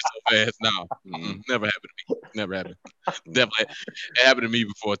 This shit so fast. No, never happened to me. Never happened. Definitely, it happened to me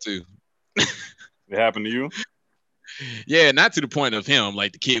before too. It happened to you? Yeah, not to the point of him.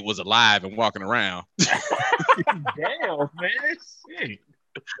 Like the kid was alive and walking around. Damn, man, shit.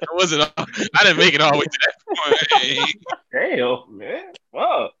 It wasn't. I didn't make it all the way to that point. Damn, man.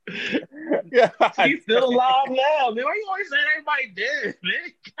 Fuck. Yeah, he's still alive now, man. Why you always saying everybody dead,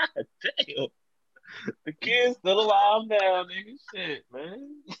 man? God damn. The kid's still alive now, nigga. Shit,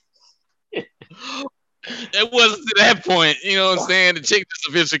 man. It wasn't to that point. You know what I'm saying? The chick just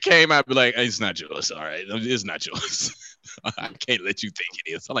eventually came out, be like, hey, "It's not yours. All right, it's not yours. I can't let you think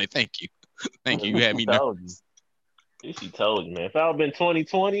it is." I'm like, "Thank you, thank you. You had me nervous." She told you, man. If I would have been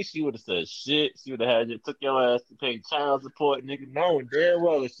 2020, she would have said shit. She would have had you took your ass to pay child support, nigga, knowing damn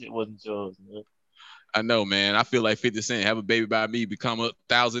well this shit wasn't yours, man. I know, man. I feel like 50 Cent have a baby by me, become a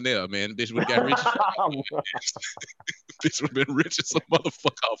thousandaire, man. Bitch would have got rich. Bitch would have been rich as a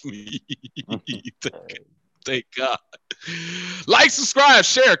motherfucker off me. Thank God. Like, subscribe,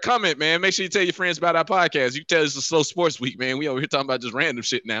 share, comment, man. Make sure you tell your friends about our podcast. You tell us it's a slow sports week, man. We over here talking about just random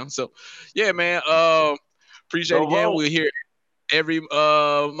shit now. So, yeah, man. Appreciate it again. Vote. We're here every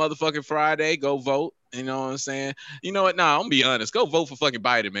motherfucking Friday. Go vote. You know what I'm saying? You know what? Nah, I'm gonna be honest. Go vote for fucking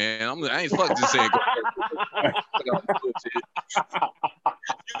Biden, man. I ain't fucking just saying go vote.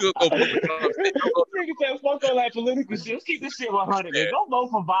 You go vote for Trump. Nigga said fuck all that political shit. Let's keep this shit 100. Yeah. Don't vote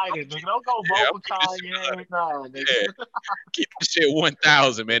for Biden, nigga. Don't go vote for Kanye. Nah, nigga. Yeah. Keep this shit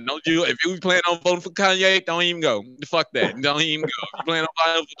 1,000, man. Don't you? If you plan on voting for Kanye, don't even go. Fuck that. Don't even go. If you plan on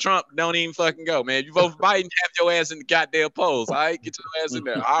voting for Trump, don't even fucking go, man. If you vote for Biden, have your ass in the goddamn polls. All right, get your ass in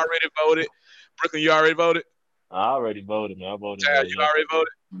there. I already voted. Brooklyn, you already voted? I already voted, man. I voted. Chad, you already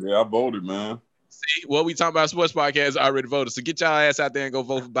voted? Yeah, I voted, man. See, what we talking about sports podcast, I already voted. So get y'all ass out there and go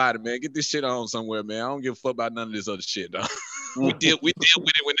vote for Biden, man. Get this shit on somewhere, man. I don't give a fuck about none of this other shit, though. we deal with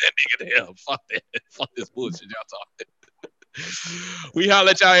it when that nigga the hell. Fuck that. Fuck this bullshit y'all talking. We holler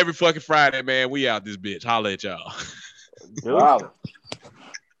at y'all every fucking Friday, man. We out this bitch. Holler at y'all. Wow.